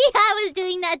 Yeah, I was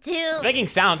doing that too. It's making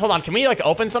sounds. Hold on, can we like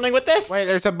open something with this? Wait,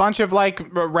 there's a bunch of like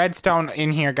redstone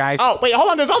in here, guys. Oh, wait,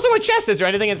 hold on. There's also a chest. Is there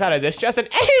anything inside of this chest? And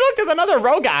hey, look, there's another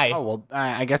rogue guy. Oh, well,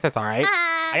 I guess that's all right.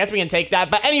 I guess we can take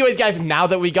that. But anyways, guys, now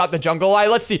that we got the jungle eye,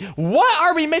 let's see. What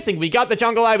are we missing? We got the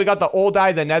jungle eye. We got the old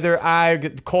eye, the nether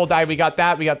eye, cold eye. We got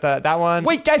that. We got that one.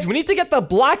 Wait, guys, we need to get the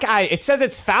black eye. It says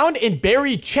it's found in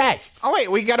buried chests. Oh,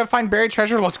 wait, we gotta find buried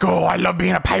treasure. Let's go. I love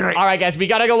being a pirate. All right, guys, we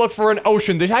gotta go look for an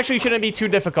ocean. This actually shouldn't be too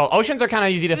difficult. Oceans are kind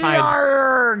of easy to find.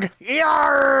 Yarg!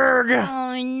 Yarg!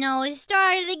 Oh no, it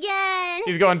started again.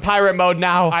 He's going pirate mode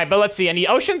now. All right, but let's see. Any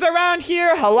oceans around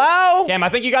here? Hello? Cam, I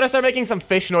think you gotta start making some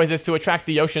fish noises to attract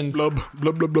the oceans. Blub,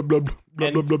 blub, blub, blub, blub.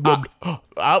 Blub, blub, blub,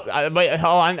 blub. Wait,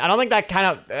 hold on. I don't think that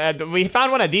kind of... we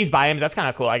found one of these biomes. That's kind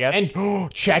of cool, I guess.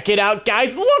 And check it out,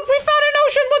 guys. Look, we found an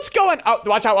ocean. Let's go in. Oh,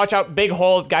 watch out, watch out. Big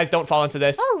hole. Guys, don't fall into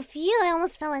this. Oh, phew, I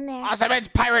almost fell in there. Awesome, it's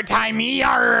pirate time.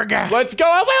 Yarg! Let's go.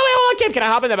 Oh, wait, hold on, Kim. Can I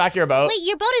hop in the back of your boat? Wait,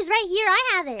 your boat is right here.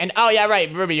 I have it. And, oh, yeah,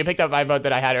 right. Ruby, you picked up my boat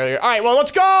that I had earlier. All right, well,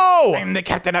 let's go. I'm the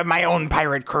captain of my own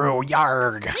pirate crew.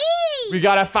 Yarg! We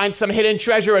gotta find some hidden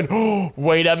treasure and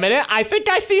wait a minute. I think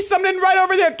I see something right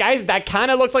over there. Guys, that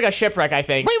kind of looks like a shipwreck, I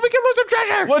think. Wait, we can lose some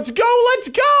treasure. Let's go, let's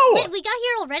go. Wait, we got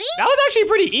here already? That was actually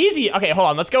pretty easy. Okay, hold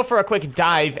on. Let's go for a quick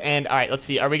dive. And all right, let's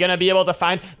see. Are we gonna be able to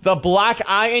find the black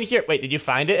eye in here? Wait, did you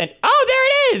find it? And oh,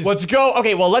 there it is. Let's go.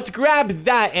 Okay, well, let's grab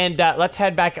that and let's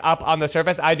head back up on the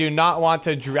surface. I do not want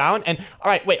to drown. And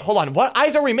all right, wait, hold on. What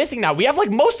eyes are we missing now? We have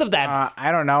like most of them.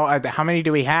 I don't know. How many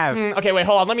do we have? Okay, wait,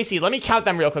 hold on. Let me see. Let me count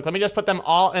them real quick. Let me just put them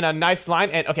all in a nice line.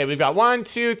 And okay, we've got 1,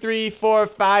 2, 3, 4,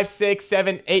 5, 6,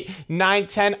 7, 8, 9,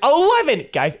 10, 11.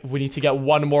 Guys, we need to get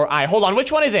one more eye. Hold on,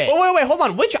 which one is it? Oh, wait, hold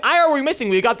on. Which eye are we missing?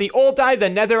 We got the old eye, the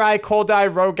nether eye, cold eye,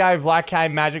 rogue eye, black eye,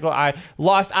 magical eye,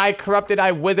 lost eye, corrupted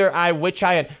eye, wither eye, witch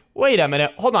eye, and wait a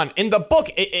minute. Hold on. In the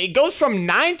book, it goes from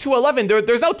 9 to 11.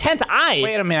 There's no 10th eye.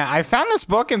 Wait a minute. I found this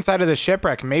book inside of the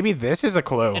shipwreck. Maybe this is a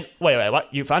clue. And wait,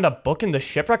 what? You found a book in the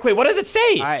shipwreck? Wait, what does it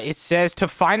say? It says to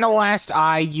find the last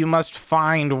eye, you must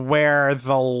find where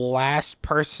the last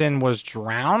person was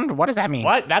drowned. What does that mean?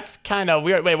 What? That's kind of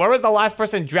weird. Wait, where was the last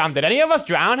person drowned? Did any of us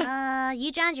drown?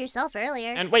 You drowned yourself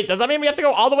earlier. And wait, does that mean we have to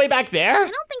go all the way back there? I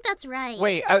don't think that's right.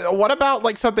 Wait, what about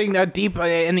like something deep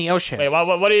in the ocean? Wait,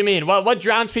 what do you mean? What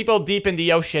drowns people deep in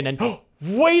the ocean? And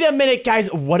wait a minute,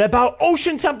 guys. What about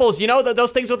ocean temples? You know,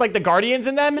 those things with like the guardians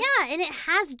in them? Yeah, and it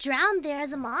has drowned there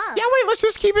as a mob. Yeah, wait, let's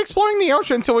just keep exploring the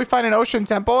ocean until we find an ocean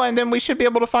temple, and then we should be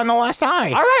able to find the last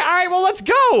eye. All right, well, let's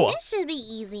go. It should be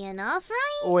easy enough,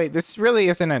 right? Wait, this really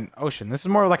isn't an ocean. This is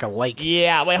more like a lake.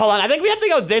 Yeah, wait, hold on. I think we have to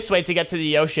go this way to get to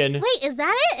the ocean. Wait, is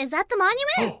that it? Is that the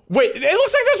monument? Wait, it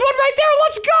looks like there's one right there.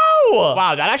 Let's go.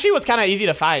 Wow, that actually was kind of easy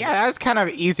to find. Yeah, that was kind of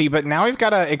easy, but now we've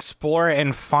got to explore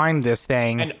and find this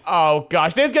thing. And oh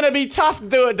gosh, this is gonna be tough.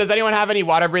 Does anyone have any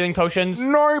water breathing potions?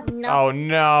 Nope. Oh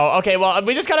no. Okay, well,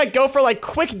 we just gotta go for like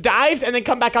quick dives and then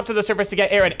come back up to the surface to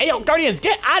get air. And hey, yo, guardians,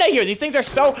 get out of here. These things are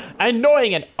so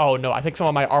annoying. And oh no, I think some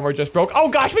of my armor just broke. Oh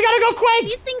gosh, we gotta go quick.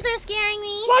 These things are scaring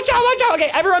me. Watch out, watch out.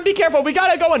 Okay, everyone be careful. We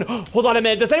gotta go in. Hold on a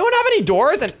minute. Does anyone have any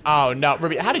doors? And oh no,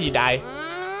 Ruby, how did you die?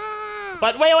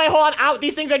 But wait, hold on. Out.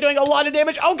 These things are doing a lot of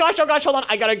damage. Oh gosh, hold on.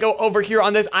 I gotta go over here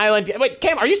on this island. Wait,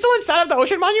 Cam, are you still inside of the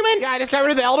ocean monument? Yeah, I just got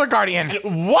rid of the Elder Guardian.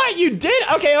 What? You did?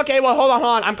 Okay, well, hold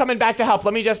on. I'm coming back to help.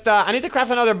 Let me just, I need to craft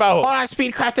another bow. Hold on, I'm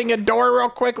speed crafting a door real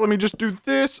quick. Let me just do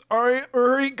this. All right,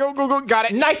 hurry, go.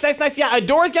 Got it. Nice. Yeah, a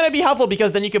door is gonna be helpful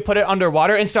because then you can put it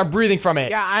underwater and start breathing from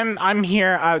it. Yeah, I'm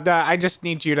here. I just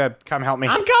need you to come help me.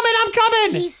 I'm coming.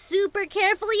 Be super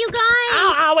careful, you guys.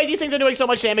 Ow, wait, these things are doing so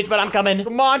much damage, but I'm coming.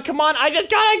 Come on. I just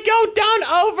gotta go down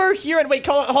over here and wait,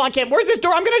 hold on, Cam. Where's this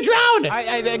door? I'm gonna drown.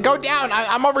 I go down.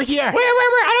 I'm over here. Where?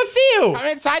 I don't see you.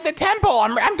 I'm inside the temple.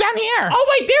 I'm down here.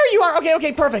 Oh, wait, there you are.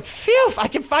 Okay, perfect. Phew, I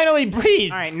can finally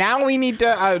breathe. All right, now we need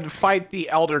to fight the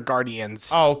Elder Guardians.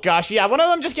 Oh, gosh, yeah. One of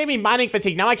them just gave me mining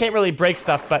fatigue. Now I can't really break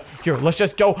stuff, but here, let's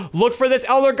just go look for this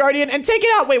Elder Guardian and take it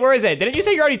out. Wait, where is it? Didn't you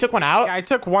say you already took one out? Yeah, I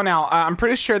took one out. I'm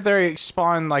pretty sure they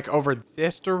spawn like over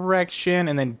this direction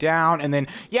and then down and then,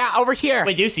 yeah, over here.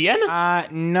 Wait, do you see him?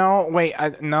 No, wait,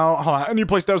 no, hold on. I need to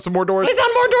place down some more doors. Place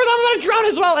down more doors. I'm gonna drown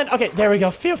as well. And okay, there we go.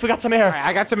 Phew, we got some air. All right,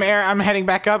 I got some air. I'm heading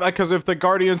back up because if the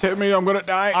Guardians hit me, I'm gonna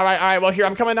die. All right. Well, here,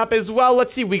 I'm coming up as well.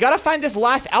 Let's see. We gotta find this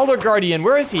last Elder Guardian.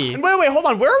 Where is he? And wait, hold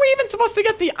on. Where are we even supposed to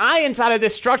get the eye inside of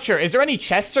this structure? Is there any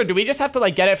chests or do we just have to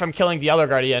like get it from killing the Elder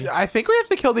Guardian? I think we have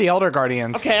to kill the Elder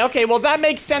Guardians. Okay. Well, that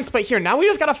makes sense. But here, now we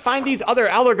just gotta find these other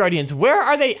Elder Guardians. Where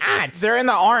are they at? They're in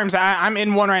the arms. I'm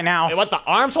in one right now. Wait, what, the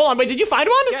arms? Hold on. Wait, did you find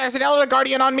one? Yeah, there's an Elder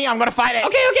Guardian on me. I'm gonna fight it.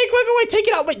 Okay, quick, wait, take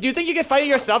it out. Wait, do you think you can fight it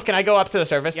yourself? Can I go up to the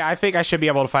surface? Yeah, I think I should be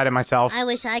able to fight it myself. I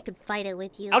wish I could fight it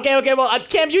with you. Okay, well,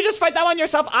 Cam, you just fight that one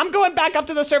yourself. I'm going back up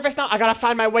to the surface now. I gotta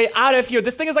find my way out of here.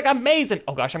 This thing is like amazing.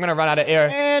 Oh gosh, I'm gonna run out of air.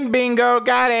 And bingo,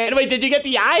 got it. And wait, did you get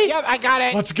the eye? Yep, I got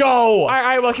it. Let's go. All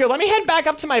right, well, here, let me head back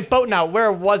up to my boat now.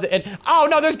 Where was it? And, oh,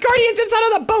 no, there's guardians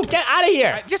inside of the boat. Get out of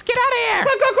here. Just get out of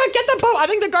here. Quick, get the boat. I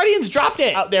think the guardians dropped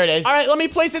it. Oh, there it is. All right, let me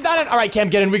place it down. All right, Cam,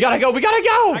 get in. We gotta go.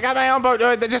 I got my own boat.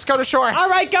 Just go to shore. All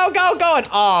right, go. And,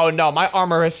 oh, no, my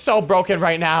armor is so broken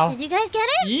right now. Did you guys get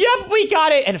it? Yep, we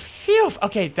got it. And phew.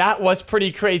 Okay, that was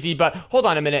pretty crazy. But hold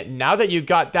on a minute. Now that you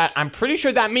got that, I'm pretty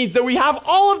sure that means that we have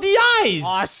all of the eyes.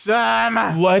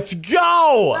 Awesome. Let's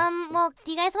go. Well,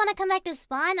 do you guys want to come back to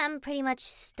spawn? I'm pretty much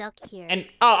stuck here. And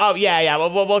yeah.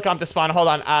 We'll come to spawn. Hold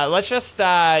on. Let's just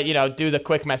do the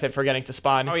quick method for getting to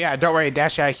spawn. Oh yeah, don't worry,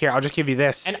 dash out of here. I'll just give you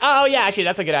this. And oh yeah, actually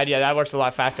that's a good idea. That works a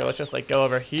lot faster. Let's just like go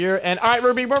over here. And all right,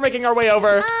 Ruby, we're making our way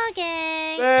over.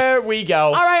 Okay. There we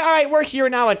go. All right, we're here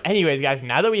now. And anyways, guys,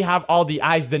 now that we have all the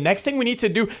eyes, the next thing we need to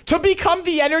do to become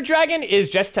the Ender Dragon is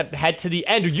just to head to the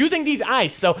end using these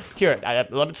eyes. So here,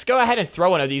 let's go ahead and throw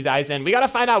one of these eyes in. We gotta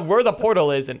find out where the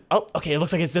portal is. And oh, okay, it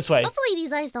looks like it's this way. Hopefully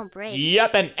these eyes don't break.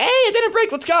 Yep, and hey, it didn't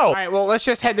break. Let's go. All right, well, let's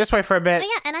just head this way for a bit. Oh,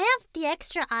 yeah, and I have the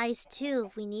extra eyes too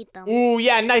if we need them. Ooh,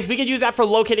 yeah, nice. We could use that for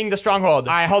locating the stronghold.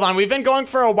 All right, hold on. We've been going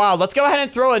for a while. Let's go ahead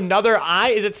and throw another eye.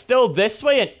 Is it still this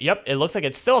way? And yep, it looks like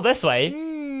it's still this way.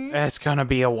 It's gonna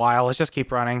be a while. Let's just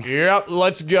keep running. Yep,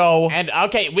 let's go. And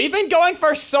okay, we've been going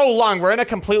for so long. We're in a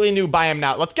completely new biome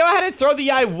now. Let's go ahead and throw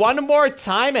the eye one more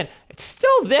time. And it's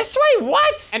still this way?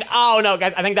 What? And oh no,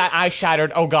 guys, I think that eye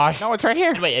shattered. Oh gosh. No, it's right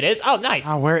here. Wait, it is? Oh, nice.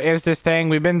 Oh, where is this thing?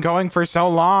 We've been going for so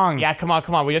long. Yeah, come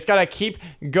on. We just gotta keep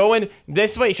going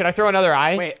this way. Should I throw another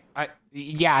eye? Wait,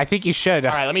 yeah, I think you should.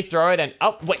 All right, let me throw it. And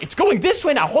oh, wait, it's going this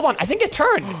way now. Hold on, I think it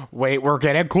turned. Wait, we're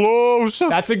getting close.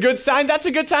 That's a good sign.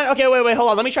 Okay, wait, hold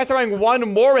on. Let me try throwing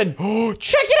one more and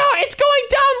check it out. It's going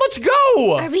down. Let's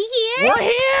go. Are we here? We're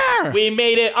here. We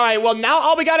made it. All right, well, now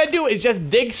all we gotta do is just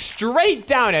dig straight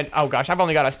down. And oh gosh, I've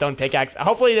only got a stone pickaxe.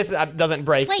 Hopefully this doesn't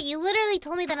break. Wait, you literally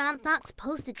told me that I'm not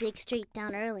supposed to dig straight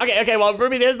down early. Okay, well,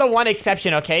 Ruby, there's the one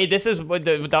exception, okay? This is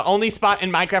the only spot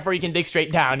in Minecraft where you can dig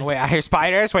straight down. Wait, I hear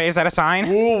spiders. Wait, is that a sign?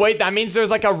 Ooh, wait, that means there's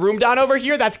like a room down over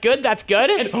here. That's good.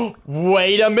 And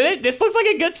wait a minute. This looks like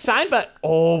a good sign, but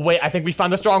oh, wait, I think we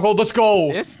found the stronghold. Let's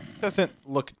go. This doesn't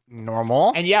look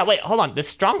normal. And yeah, wait, hold on. This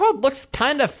stronghold looks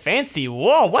kind of fancy.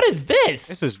 Whoa, what is this?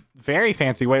 This is very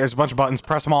fancy. Wait, there's a bunch of buttons.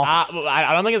 Press them all.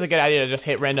 I don't think it's a good idea to just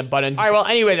hit random buttons. All right, well,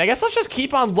 anyways, I guess let's just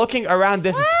keep on looking around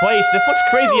this place. This looks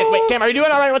crazy. Wait, Cam, are you doing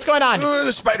all right? What's going on?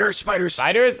 The spiders.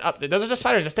 Spiders? Oh, those are just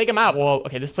spiders. Just take them out. Whoa,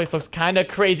 okay, this place looks kind of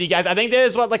crazy, guys. I think this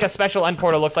is what like a special end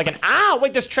portal looks like. And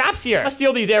wait, there's traps here. Let's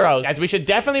steal these arrows. Guys, we should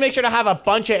definitely make sure to have a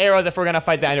bunch of arrows if we're gonna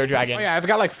fight the Ender Dragon. Oh yeah, I've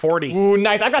got like 40. Ooh,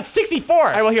 nice. I've got 64. All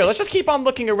right, well, here, let's just keep on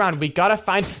looking around. We gotta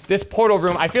find this portal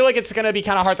room. I feel like it's gonna be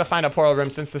kind of hard to find a portal room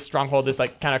since this stronghold is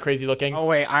like kind of crazy looking. Oh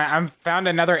wait, I found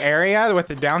another area with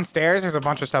the downstairs. There's a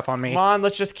bunch of stuff on me. Come on,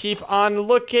 let's just keep on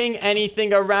looking.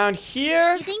 Anything around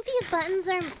here? You think these buttons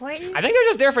are important? I think they're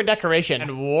just there for decoration.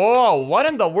 And whoa, what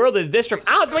in the world is this room?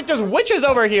 Ow, wait, there's witches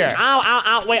over here.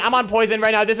 Ow. Wait, I'm on poison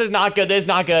right now. This is not good.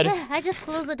 I just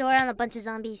closed the door on a bunch of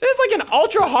zombies. This is like an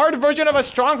ultra hard version of a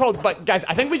stronghold. But guys,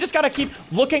 I think we just gotta keep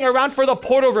looking around for the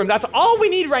portal room. That's all we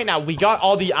need right now. We got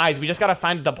all the eyes. We just gotta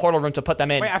find the portal room to put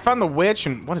them in. Wait, I found the witch.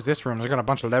 And what is this room? There's got a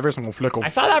bunch of levers and we'll flick them. I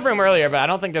saw that room earlier, but I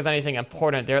don't think there's anything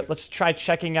important there. Let's try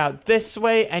checking out this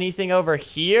way. Anything over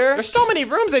here? There's so many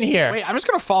rooms in here. Wait, I'm just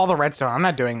gonna follow the redstone. I'm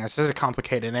not doing this. This is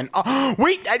complicated. And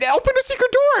wait, I opened a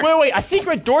secret door. Wait, a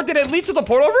secret door? Did it lead to the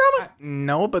portal room?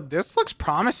 No, but this looks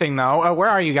promising though. Where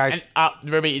are you guys?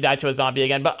 Ruby, you died to a zombie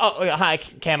again. But hi,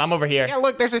 Cam, I'm over here. Yeah,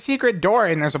 look, there's a secret door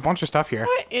and there's a bunch of stuff here.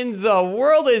 What in the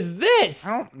world is this?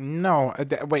 I don't know.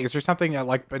 Wait, is there something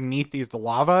like beneath these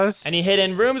lavas? Any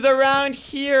hidden rooms around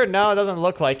here? No, it doesn't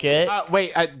look like it.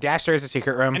 Wait, Dash, there is a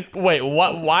secret room. And wait,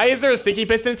 what? Why is there sticky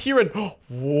pistons here? And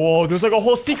whoa, there's like a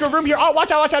whole secret room here. Oh,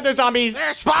 watch out, there's zombies.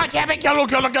 There's spawn camping. Kill him.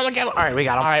 All right, we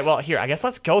got him. All right, well, here, I guess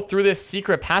let's go through this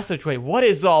secret passageway. What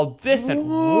is all this? And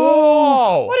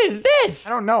whoa, what is this? I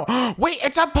don't know. Wait,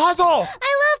 it's a puzzle. I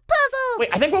love puzzles. Wait,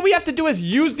 I think what we have to do is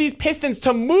use these pistons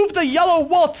to move the yellow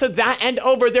wall to that end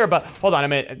over there. But hold on a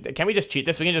minute. Can we just cheat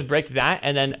this? We can just break that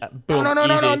and then boom, No.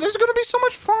 This is going to be so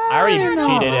much fun. I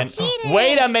already cheated.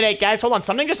 Wait a minute, guys. Hold on.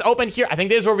 Something just opened here. I think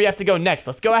this is where we have to go next.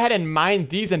 Let's go ahead and mine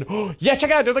these. And yeah, check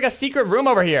it out. There's like a secret room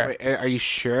over here. Wait, are you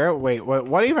sure? Wait,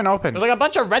 what even opened? There's like a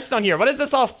bunch of redstone here. What is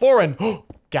this all for? And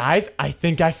Guys, I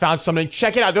think I found something.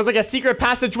 Check it out. There's like a secret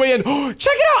passageway in. Check it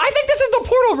out. I think this is the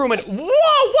portal room. And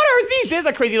whoa, what are these? This is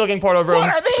a crazy looking portal room. What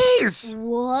are these?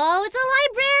 Whoa, it's a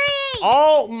library.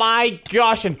 Oh my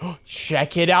gosh, and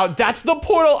check it out. That's the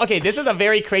portal. Okay, this is a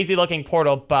very crazy looking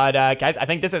portal, but guys, I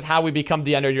think this is how we become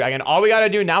the Ender Dragon. All we gotta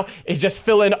do now is just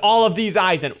fill in all of these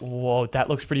eyes, and whoa, that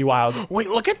looks pretty wild. Wait,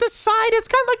 look at the side. It's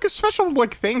got like a special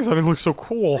like things on it. It looks so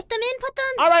cool. Put them in, put them.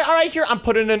 All right, here, I'm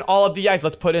putting in all of the eyes.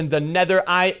 Let's put in the nether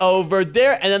eye over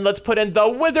there, and then let's put in the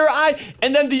wither eye,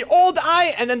 and then the old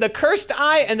eye, and then the cursed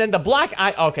eye, and then the black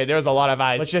eye. Okay, there's a lot of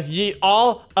eyes. Let's just yeet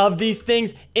all of these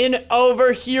things in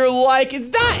over here like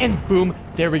that, and boom,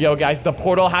 there we go, guys. The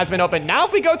portal has been opened. Now,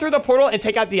 if we go through the portal and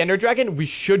take out the Ender Dragon, we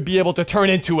should be able to turn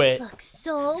into it. Looks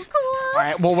so cool. All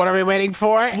right, well, what are we waiting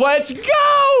for? Let's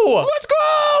go! Let's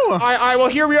go! All right, well,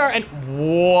 here we are, and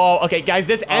whoa. Okay, guys,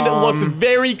 this end looks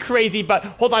very crazy, but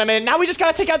hold on a minute. Now we just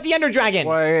gotta take out the Ender Dragon.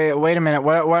 Wait a minute.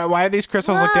 Why do these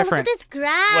crystals look Whoa, different? look at this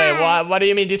grass. Wait, what do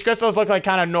you mean? These crystals look like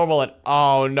kind of normal, and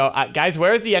oh no. Guys,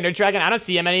 where's the Ender Dragon? I don't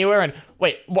see him anywhere, and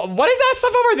wait, what is that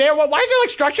stuff over there? Why is there like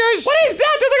structures? What is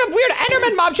that? There's like a weird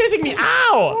Enderman mob chasing me.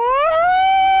 Ow!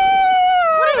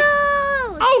 What are those?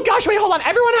 Oh gosh, wait, hold on.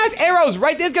 Everyone has arrows,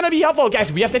 right? This is gonna be helpful.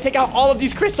 Guys, we have to take out all of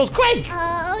these crystals, quick!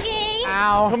 Okay.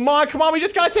 Ow. Come on, we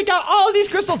just gotta take out all of these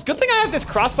crystals. Good thing I have this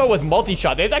crossbow with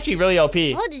multi-shot. This is actually really OP.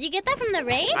 Oh, did you get that from the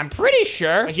raid? I'm pretty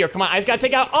sure. Here, come on, I just gotta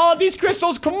take out all of these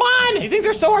crystals. Come on! These things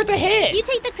are so hard to hit. You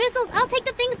take the crystals, I'll take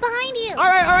the things behind you. All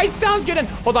right, sounds good. And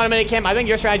hold on a minute, Kim. I think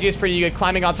your strategy is pretty good,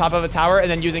 climbing on top of a tower and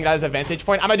then using that as a vantage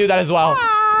point. I'm gonna do that as well.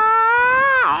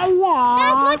 Dash,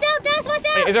 watch out, Dash, watch out.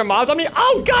 Wait, is there mobs on me?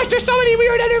 Oh gosh, there's so many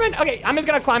weird Endermen. Okay, I'm just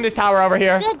gonna climb this tower over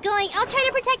here. Good going. I'll try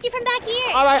to protect you from back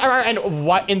here. All right. And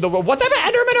what in the world? What type of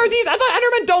Endermen are these? I thought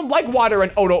Endermen don't like water.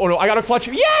 And oh no, I got a clutch.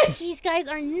 Yes! These guys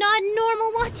are not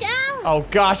normal. Watch out. Oh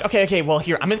gosh. Okay. Well,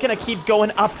 here, I'm just gonna keep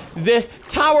going up this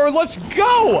tower. Let's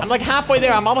go. I'm like halfway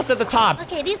there. I'm almost at the top.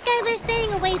 Okay, these guys are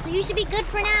staying away, so you should be good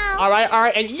for now. All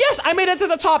right. And yes, I made it to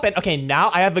the top. And okay,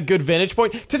 now I have a good vantage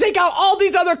point to take out all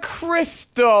these other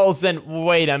crystals. And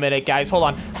wait a minute, guys. Hold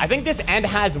on. I think this end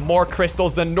has more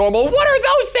crystals than normal. What are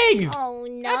those things? Oh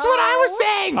no. That's what I was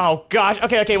saying. Oh gosh.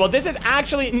 Okay. Well, this is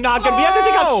actually not good. We have to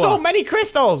take out so many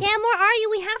crystals. Cam, where are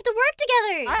you? We have to work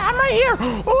together. I'm right here.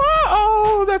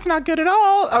 Oh, that's not good at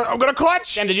all. I'm gonna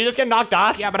clutch. Damn, did you just get knocked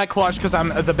off? Yeah, but I clutched because I'm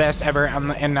the best ever,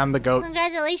 and I'm the GOAT.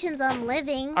 Congratulations on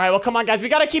living. All right, well, come on, guys. We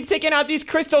got to keep taking out these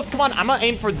crystals. Come on, I'm going to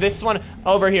aim for this one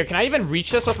over here. Can I even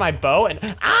reach this with my bow? And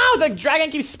ow, the dragon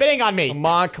keeps spitting on me.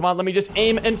 Come on. Let me just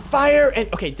aim and fire.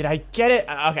 And okay, did I get it?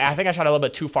 Okay, I think I shot a little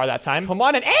bit too far that time. Come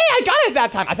on, and hey, I got it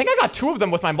that time. I think I got two of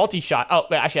them with my multi-shot. Oh,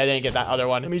 wait, actually, I didn't get that other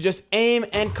one. Let me just aim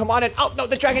and come on. And oh, no,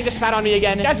 the dragon just spat on me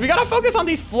again. Guys, we got to focus on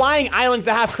these flying islands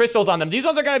that have crystals on them. These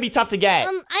ones are going to be tough to get. I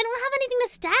don't have anything to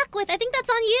stack with. I think that's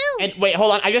on you. And wait,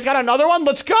 hold on. I just got another one.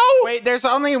 Let's go. Wait, there's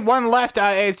only one left.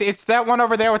 It's that one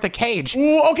over there with the cage.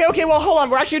 Ooh, okay. Well, hold on.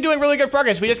 We're actually doing really good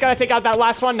progress. We just gotta take out that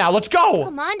last one now. Let's go.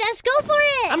 Come on, Dash, go for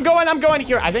it. I'm going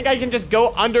here. I think I can just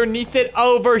go underneath it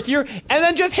over here and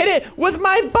then just hit it with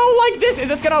my bow like this. Is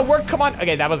this gonna work? Come on.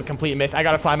 Okay, that was a complete miss. I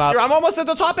gotta climb up. Here, I'm almost at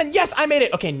the top, and yes, I made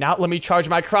it. Okay, now let me charge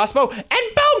my crossbow, and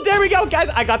boom, there we go, guys.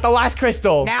 I got the last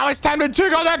crystal. Now it's time to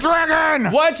take out that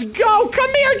dragon. Let's go.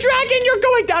 Come here, dragon. You're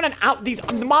going down and out. These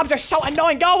the mobs are so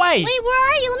annoying. Go away. Wait, where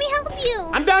are you? Let me help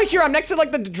you. I'm down here. I'm next to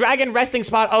like the dragon resting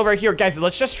spot over here. Guys,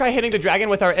 let's just try hitting the dragon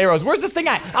with our arrows. Where's this thing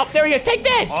at? Oh, there he is. Take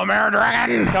this. Come here,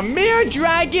 dragon. Come here,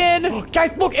 dragon. Oh,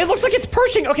 guys, look. It looks like it's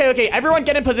perching. Okay. Everyone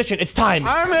get in position. It's time.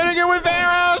 I'm hitting it with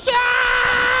arrows.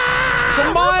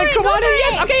 Come on. And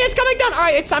yes. Okay, it's coming down. All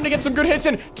right, it's time to get some good hits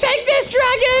in. Take this,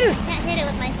 dragon. Can't hit it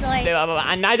with my sword.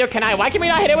 Neither can I. Why can we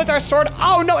not hit it with our sword?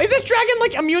 Oh, no. Is this dragon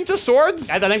like immune to swords?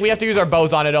 Guys, I think we have to use our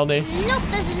bows on it only. Nope,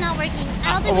 this is not working.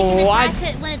 I don't think we can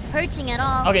attack it when it's perching at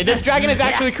all. Okay, this dragon is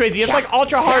actually crazy. It's like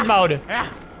ultra hard mode. Yeah,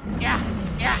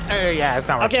 it's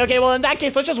not working. Okay, well, in that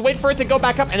case, let's just wait for it to go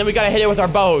back up, and then we gotta hit it with our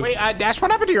bows. Wait, Dash, what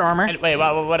happened to your armor? And wait,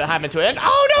 what happened to it? And,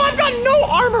 oh, no, I've got no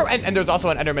armor! And there's also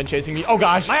an Enderman chasing me. Oh,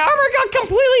 gosh. My armor got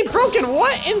completely broken.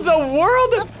 What in the world?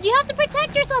 Look, you have to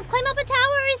protect yourself. Climb up a tower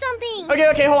or something.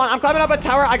 Okay, hold on. I'm climbing up a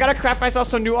tower. I gotta craft myself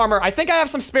some new armor. I think I have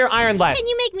some spare iron left. Can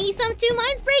you make me some too?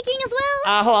 Mine's breaking as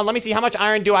well. Hold on. Let me see. How much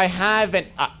iron do I have? And,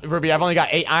 Ruby, I've only got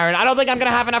 8 iron. I don't think I'm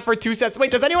gonna have enough for 2 sets. Wait,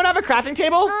 does anyone have a crafting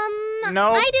table?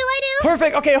 No. I do.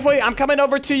 Perfect. Okay, wait, I'm coming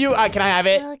over to you. Can I have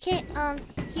it? Okay,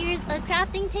 here's a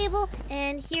crafting table,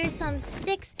 and here's some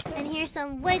sticks, and here's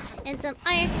some wood, and some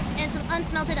iron, and some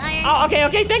unsmelted iron. Oh,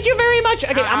 okay. Thank you very much.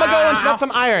 Okay, I'm gonna go and smelt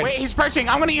some iron. Wait, he's perching.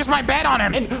 I'm gonna use my bed on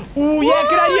him. And, ooh, yeah,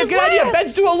 good idea.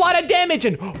 Beds do a lot of damage.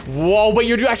 And, whoa, but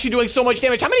you're actually doing so much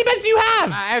damage. How many beds do you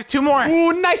have? I have 2 more.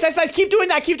 Ooh, nice. Keep doing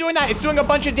that. It's doing a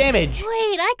bunch of damage.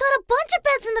 Wait, I got a bunch of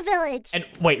beds from the village. And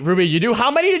wait, Ruby, you do? How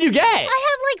many did you get? I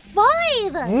have like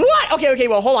 5. What? Okay,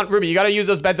 well, hold on, Ruby. You gotta use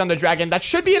those beds on the dragon. That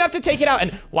should be enough to take it out.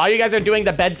 And while you guys are doing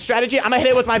the bed strategy, I'm gonna hit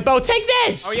it with my bow. Take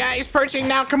this! Oh, yeah, he's perching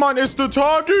now. Come on, it's the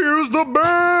time to use the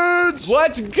beds.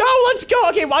 Let's go.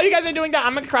 Okay, while you guys are doing that,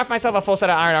 I'm gonna craft myself a full set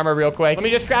of iron armor real quick. Let me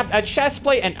just craft a chest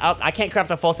plate and, oh, I can't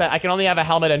craft a full set. I can only have a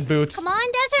helmet and boots. Come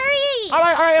on, Des, hurry. All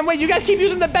right, and wait, you guys keep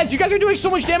using the beds. You guys are doing so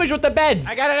much damage with the beds.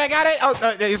 I got it.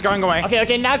 Oh, he's going away.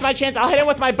 Okay, now's my chance. I'll hit him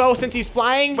with my bow since he's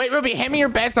flying. Wait, Ruby, hand me your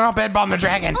beds and I'll bed bomb the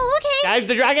dragon. Oh, okay. Guys,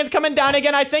 the dragon's coming down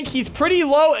again. I think he's pretty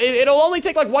low. It'll only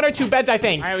take like 1 or 2 beds, I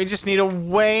think. All right, we just need a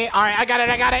way. All right, I got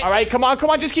it. All right, come on.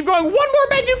 Just keep going. 1 more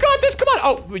bed. You got this. Come on.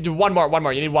 Oh, we do one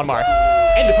more. You need 1 more.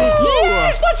 And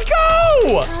yes, let's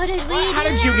go. How did we How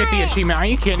did you get the achievement? Are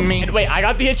you kidding me? And wait, I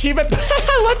got the achievement.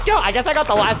 Let's go. I guess I got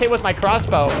the last hit with my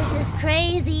crossbow. This is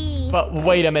crazy. But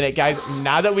wait a minute, guys.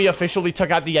 Now that we officially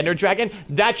took out the Ender Dragon,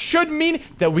 that should mean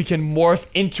that we can morph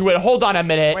into it. Hold on a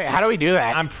minute. Wait, how do we do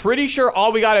that? I'm pretty sure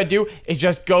all we gotta do is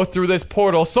just go through this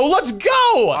portal. So let's go!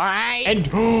 All right. And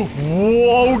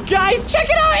whoa, guys, check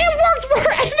it out. It works for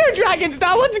Ender Dragons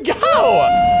now. Let's go!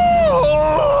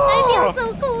 I feel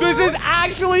so cool. This is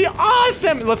actually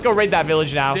awesome. Let's go raid that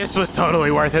village now. This was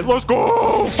totally worth it. Let's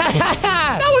go.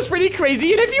 That was pretty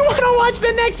crazy. And if you want to watch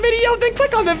the next video, then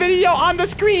click on the video on the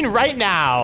screen right now.